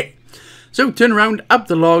 So, turn around, up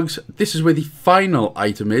the logs. This is where the final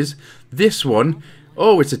item is. This one,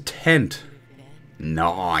 oh, it's a tent.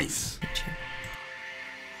 Nice.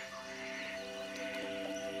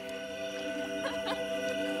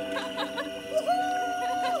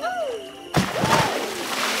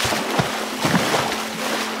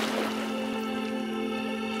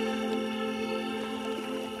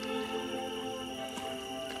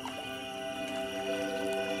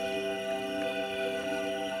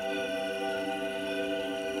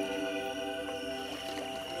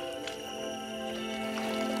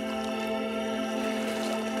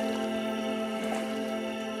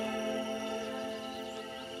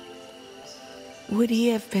 Would he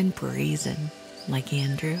have been brazen, like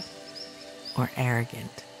Andrew, or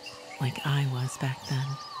arrogant, like I was back then?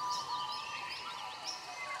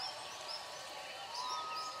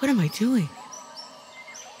 What am I doing?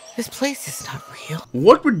 This place is not real.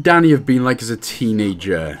 What would Danny have been like as a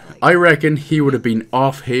teenager? I reckon he would have been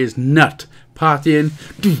off his nut, partying.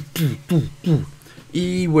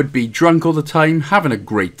 He would be drunk all the time, having a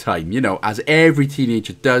great time, you know, as every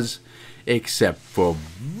teenager does, except for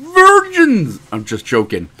virgins. I'm just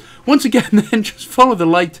joking. Once again, then, just follow the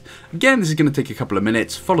light. Again, this is going to take a couple of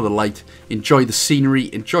minutes. Follow the light, enjoy the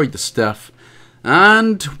scenery, enjoy the stuff,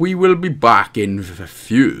 and we will be back in a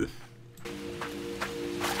few.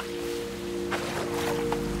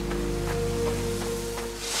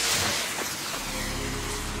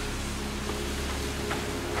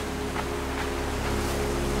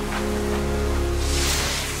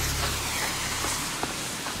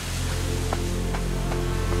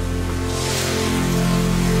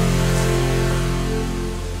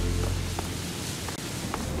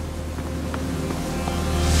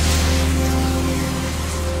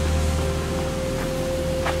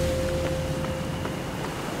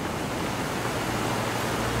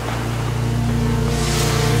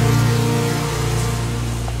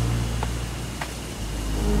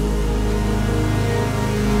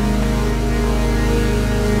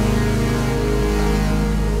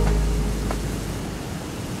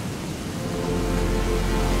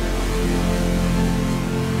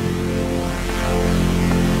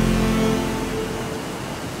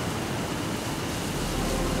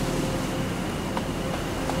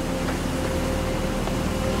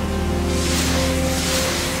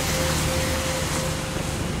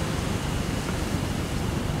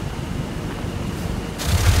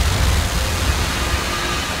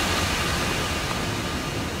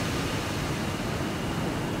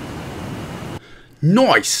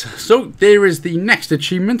 Nice. So there is the next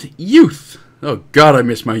achievement, youth. Oh god, I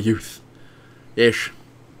miss my youth. Ish.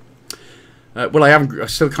 Well, I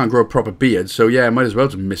still can't grow a proper beard, so yeah, I might as well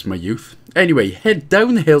just miss my youth. Anyway, head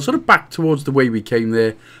down the hill, sort of back towards the way we came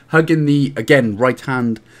there, hugging the, again,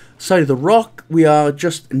 right-hand side of the rock. We are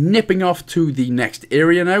just nipping off to the next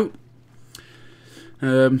area now.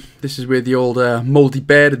 This is where the old mouldy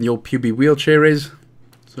bed and the old puby wheelchair is.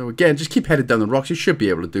 So again, just keep headed down the rocks. You should be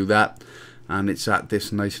able to do that. And it's at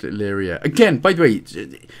this nice little area. Again, by the way,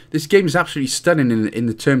 this game is absolutely stunning in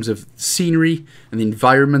the terms of scenery and the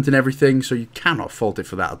environment and everything. So you cannot fault it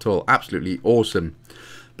for that at all. Absolutely awesome.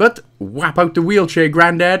 But whap out the wheelchair,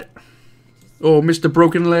 Grandad. Or Mr.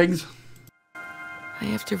 Broken Legs. I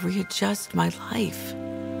have to readjust my life.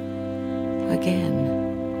 Again.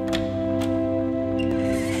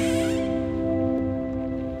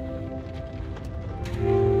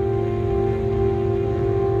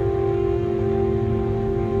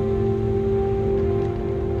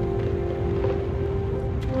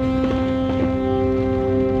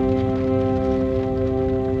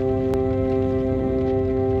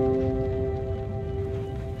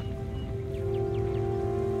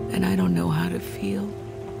 And I don't know how to feel.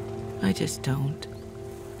 I just don't.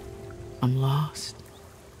 I'm lost.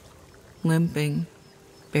 Limping.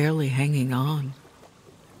 Barely hanging on.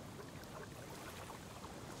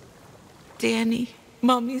 Danny,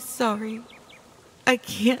 Mommy's sorry. I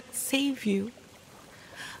can't save you.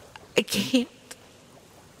 I can't.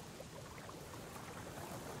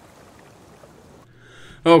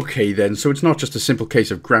 Okay then, so it's not just a simple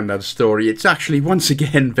case of Grandad's story, it's actually once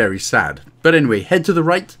again very sad. But anyway, head to the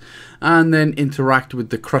right and then interact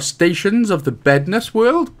with the crustaceans of the bedness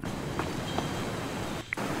world.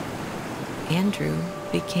 Andrew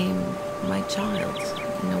became my child,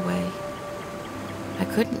 in a way. I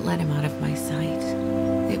couldn't let him out of my sight.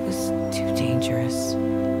 It was too dangerous.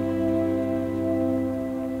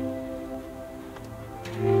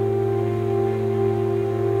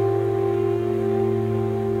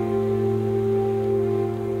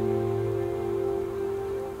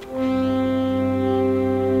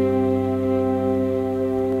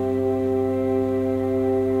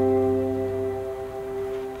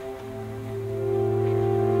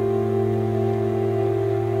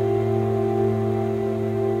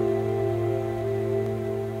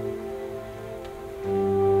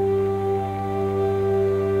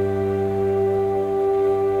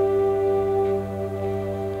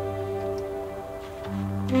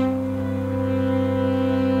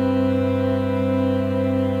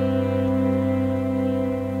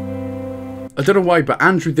 I don't know why, but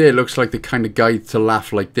Andrew there looks like the kind of guy to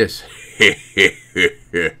laugh like this.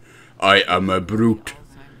 I am a brute.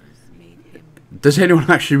 Does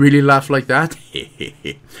anyone actually really laugh like that?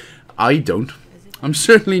 I don't. I'm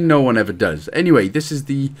certainly no one ever does. Anyway, this is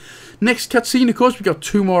the next cutscene. Of course, we've got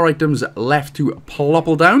 2 more items left to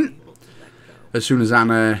plopple down. As soon as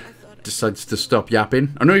Anna decides to stop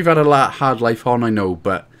yapping. I know you've had a hard life on, I know,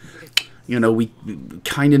 but, you know, we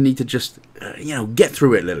kind of need to just, you know, get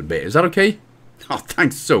through it a little bit. Is that okay? Oh,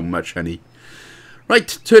 thanks so much, honey.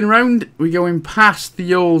 Right, turn around. We're going past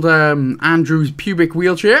the old Andrew's pubic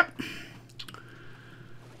wheelchair.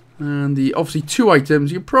 And the obviously 2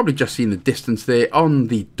 items, you've probably just seen the distance there on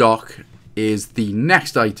the dock, is the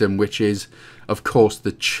next item, which is, of course,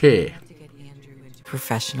 the chair.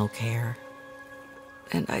 Professional care.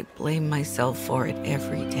 And I blame myself for it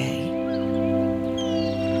every day.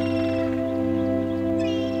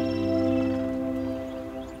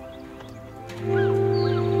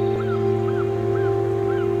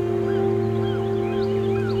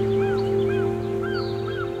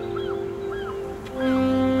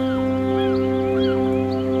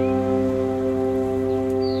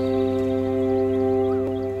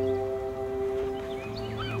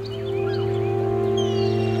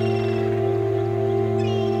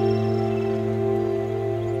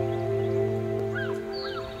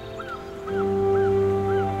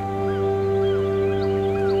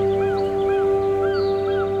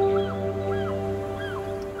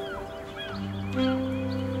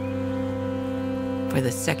 For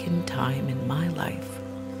the second time in my life,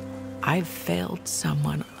 I've failed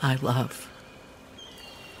someone I love.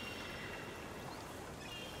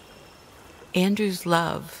 Andrew's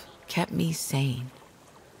love kept me sane.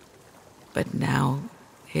 But now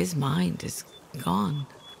his mind is gone,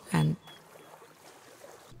 and...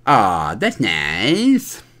 Ah, that's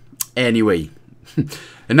nice. Anyway,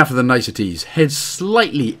 enough of the niceties. Head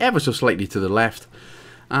slightly, ever so slightly to the left,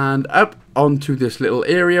 and up onto this little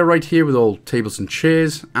area right here with all tables and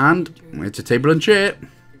chairs, and it's a table and chair.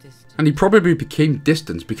 And he probably became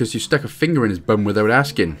distant because you stuck a finger in his bum without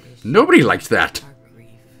asking. Nobody likes that.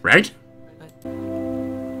 right?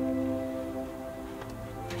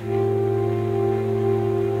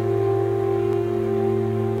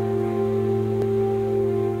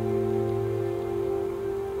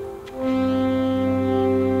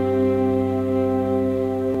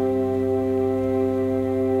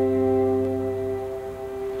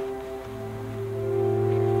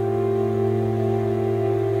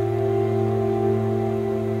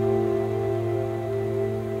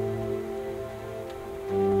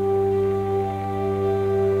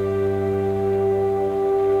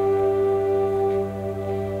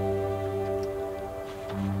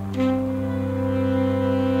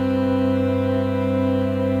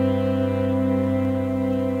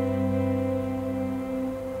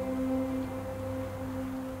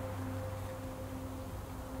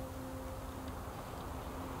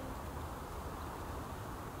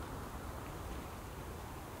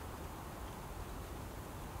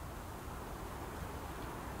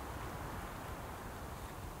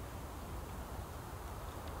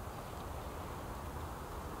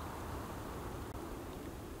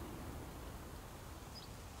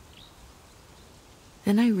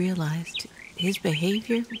 Then I realized his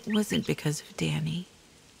behavior wasn't because of Danny.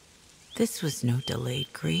 This was no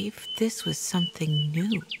delayed grief. This was something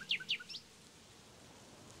new.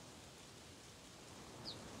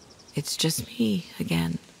 It's just me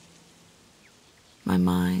again. My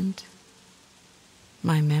mind,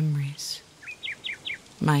 my memories,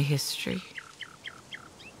 my history.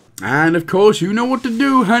 And of course, you know what to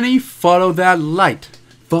do, honey. Follow that light.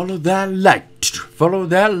 Follow that light. Follow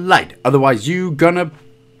that light. Otherwise, you gonna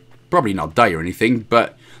probably not die or anything,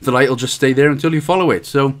 but the light will just stay there until you follow it.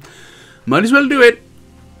 So, might as well do it.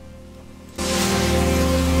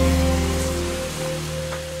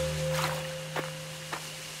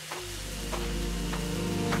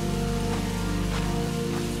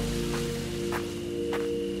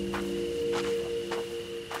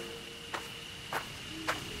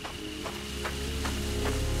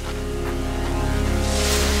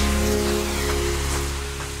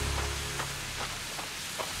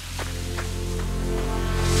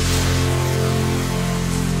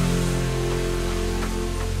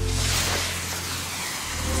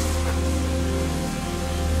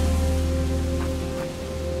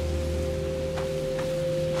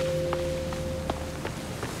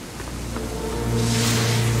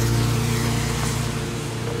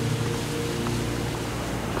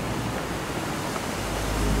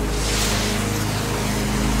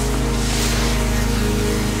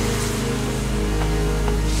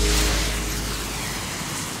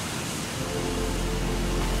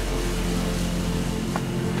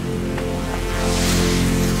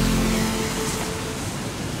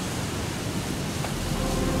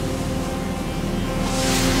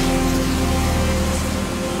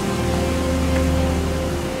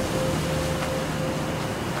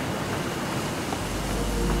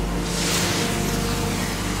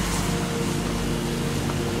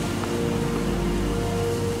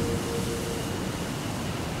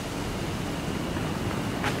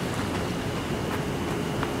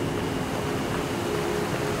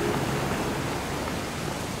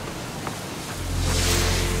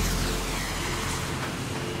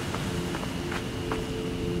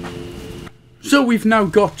 So we've now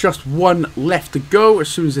got just one left to go. As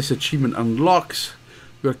soon as this achievement unlocks,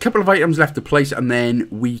 we've got a couple of items left to place, and then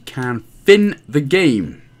we can fin the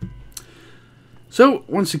game. So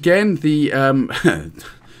once again, the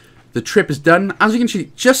the trip is done. As you can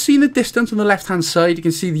see, just see in the distance on the left-hand side, you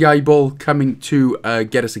can see the eyeball coming to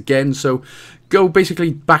get us again. So go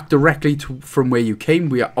basically back directly from where you came.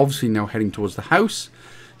 We are obviously now heading towards the house.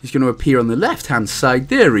 He's going to appear on the left-hand side.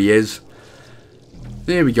 There he is.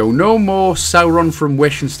 There we go. No more Sauron from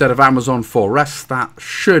Wish instead of Amazon for us. That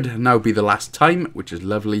should now be the last time, which is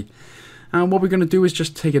lovely. And what we're going to do is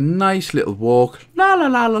just take a nice little walk. La la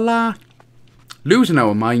la la la. Losing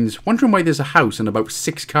our minds. Wondering why there's a house and about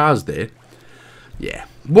 6 cars there. Yeah.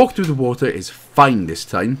 Walk through the water is fine this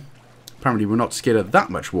time. Apparently we're not scared of that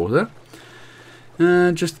much water.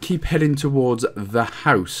 Just keep heading towards the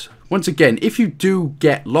house. Once again, if you do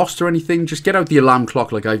get lost or anything, just get out the alarm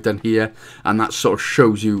clock like I've done here, and that sort of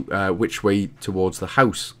shows you which way towards the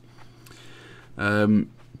house.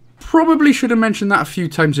 Probably should have mentioned that a few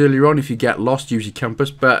times earlier on. If you get lost, use your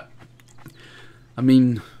compass, but I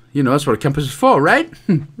mean, you know, that's what a compass is for, right?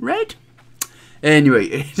 Right? Anyway,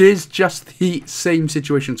 it is just the same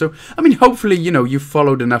situation. So, I mean, hopefully, you know, you've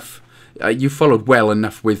followed enough. You followed well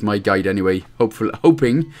enough with my guide anyway.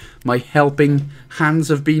 Hoping my helping hands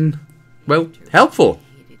have been, well, helpful.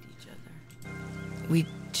 We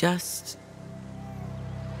just...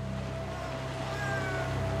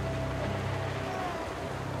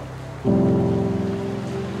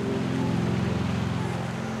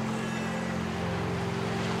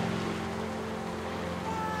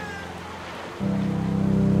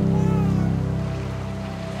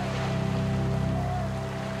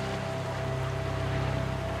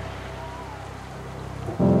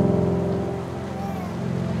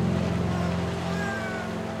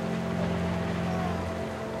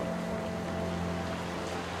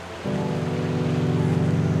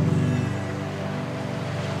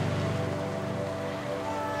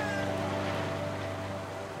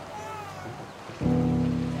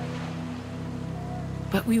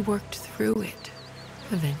 we worked through it.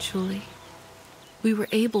 Eventually, we were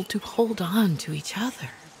able to hold on to each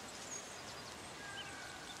other.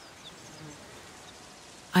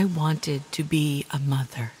 I wanted to be a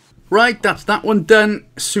mother. Right, that's that one done.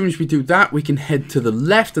 As soon as we do that, we can head to the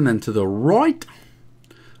left and then to the right.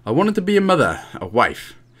 I wanted to be a mother, a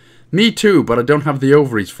wife. Me too, but I don't have the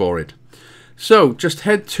ovaries for it. So, just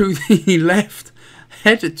head to the left,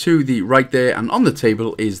 head to the right there, and on the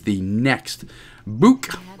table is the next book.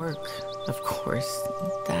 Work, of course,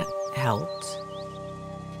 that helped.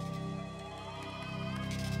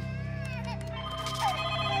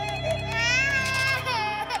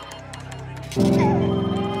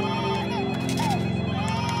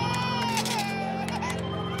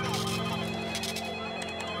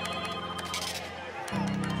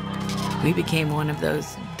 We became one of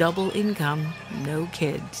those double income, no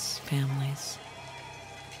kids families.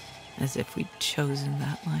 As if we'd chosen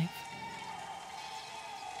that life.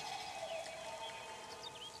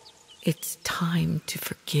 It's time to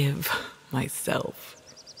forgive myself.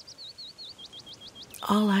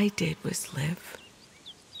 All I did was live.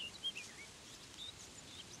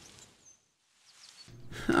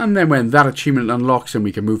 And then when that achievement unlocks and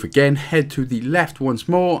we can move again, head to the left once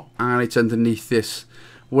more, and it's underneath this,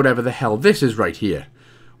 whatever the hell this is right here.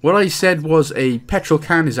 What I said was a petrol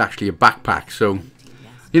can is actually a backpack, so,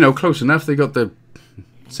 you know, close enough. They got the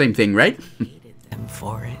same thing, right? Hated them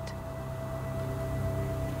for it.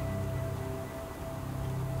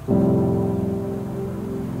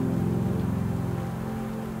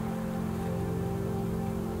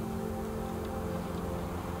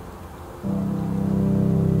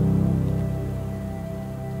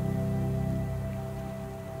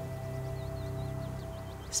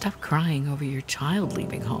 Stop crying over your child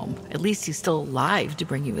leaving home. At least he's still alive to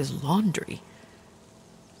bring you his laundry.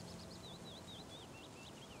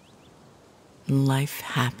 Life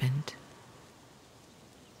happened.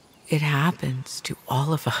 It happens to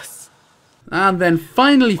all of us. And then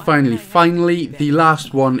finally, the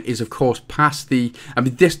last one is of course past the... I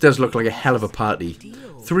mean, this does look like a hell of a party.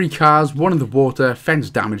 3 cars, 1 in the water, fence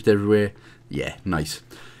damaged everywhere. Yeah, nice.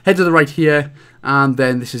 Head to the right here, and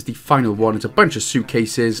then this is the final one. It's a bunch of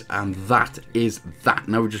suitcases, and that is that.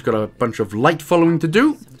 Now we've just got a bunch of light following to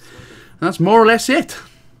do, and that's more or less it.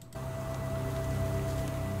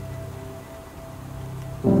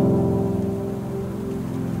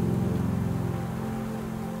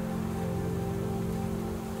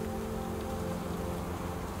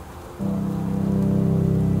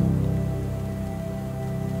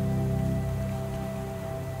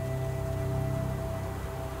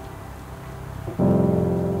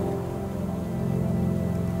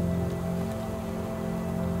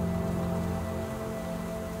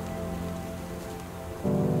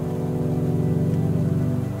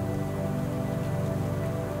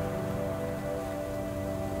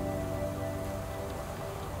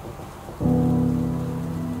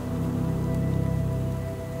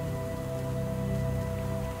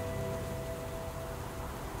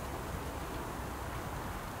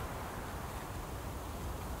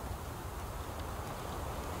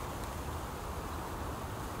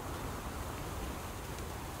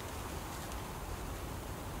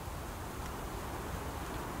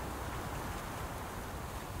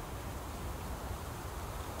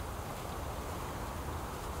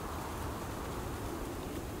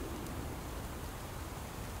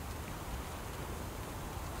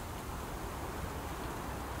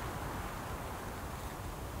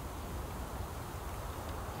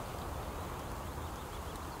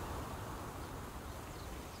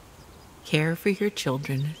 Care for your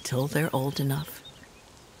children till they're old enough.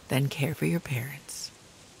 Then care for your parents.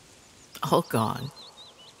 All gone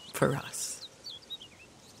for us.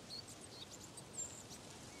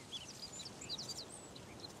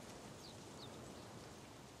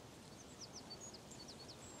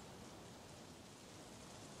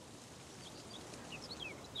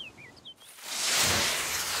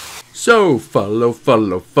 So, follow.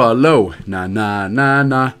 Na na na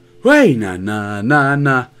na. Way na na na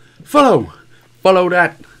na. Follow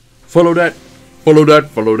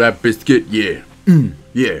that biscuit, yeah,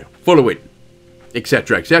 yeah, follow it,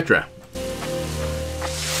 etc, etc.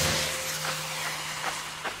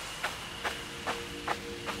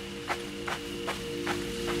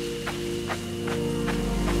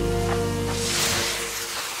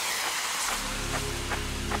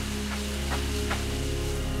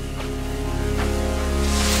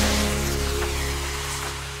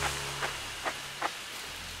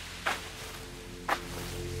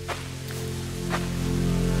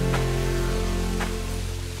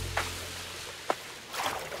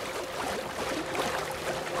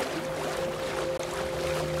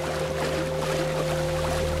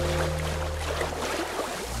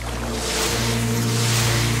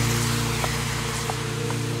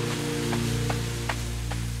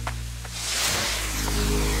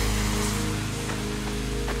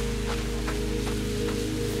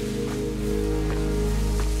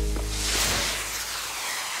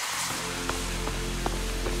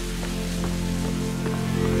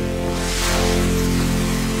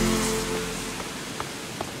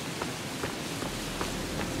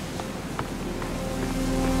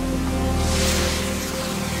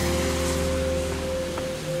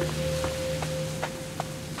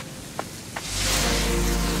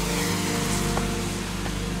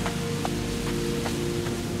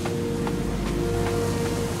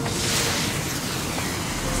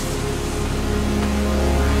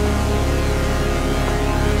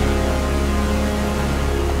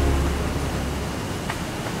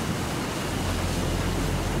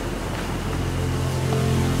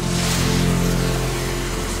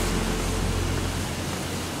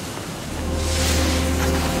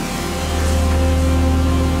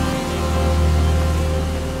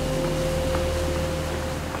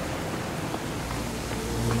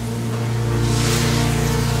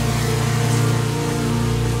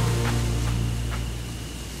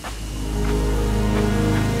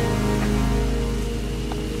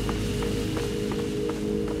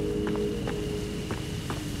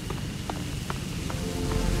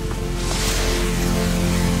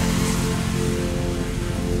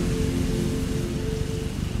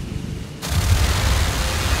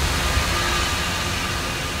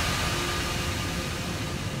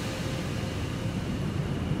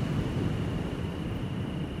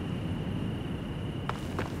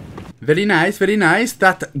 Very nice, very nice.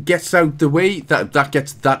 That gets out the way. That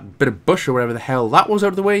gets that bit of bush or whatever the hell that was out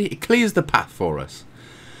of the way. It clears the path for us.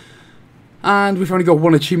 And we've only got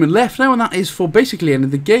one achievement left now, and that is for basically ending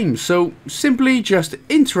the game. So simply just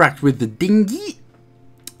interact with the dinghy.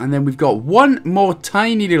 And then we've got one more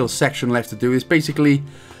tiny little section left to do. This basically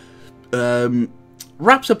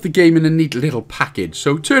wraps up the game in a neat little package.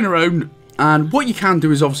 So turn around, and what you can do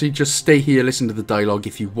is obviously just stay here, listen to the dialogue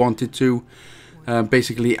if you wanted to.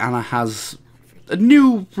 Basically, Anna has a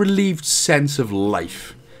new relieved sense of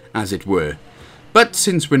life, as it were. But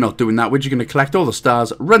since we're not doing that, we're just going to collect all the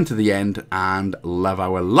stars, run to the end, and love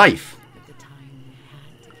our life.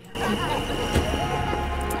 It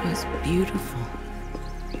was beautiful.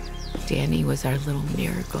 Danny was our little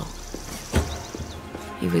miracle.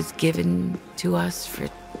 He was given to us for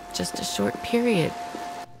just a short period.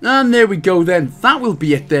 And there we go then. That will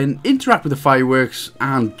be it then. Interact with the fireworks,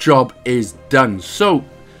 and job is done. So,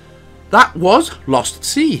 that was Lost at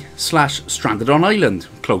Sea / Stranded on Island.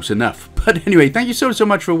 Close enough. But anyway, thank you so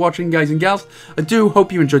much for watching, guys and gals. I do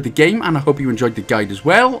hope you enjoyed the game, and I hope you enjoyed the guide as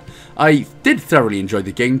well. I did thoroughly enjoy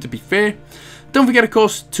the game, to be fair. Don't forget, of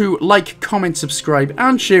course, to like, comment, subscribe,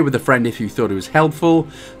 and share with a friend if you thought it was helpful.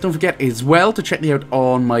 Don't forget as well to check me out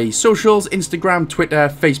on my socials, Instagram, Twitter,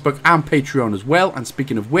 Facebook, and Patreon as well. And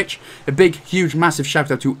speaking of which, a big, huge, massive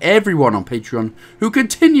shout out to everyone on Patreon who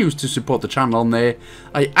continues to support the channel on there.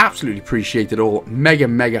 I absolutely appreciate it all. Mega,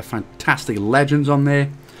 mega fantastic legends on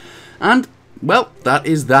there. And, well, that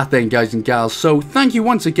is that then, guys and gals. So, thank you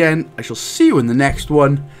once again. I shall see you in the next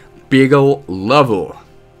one. Big ol' level.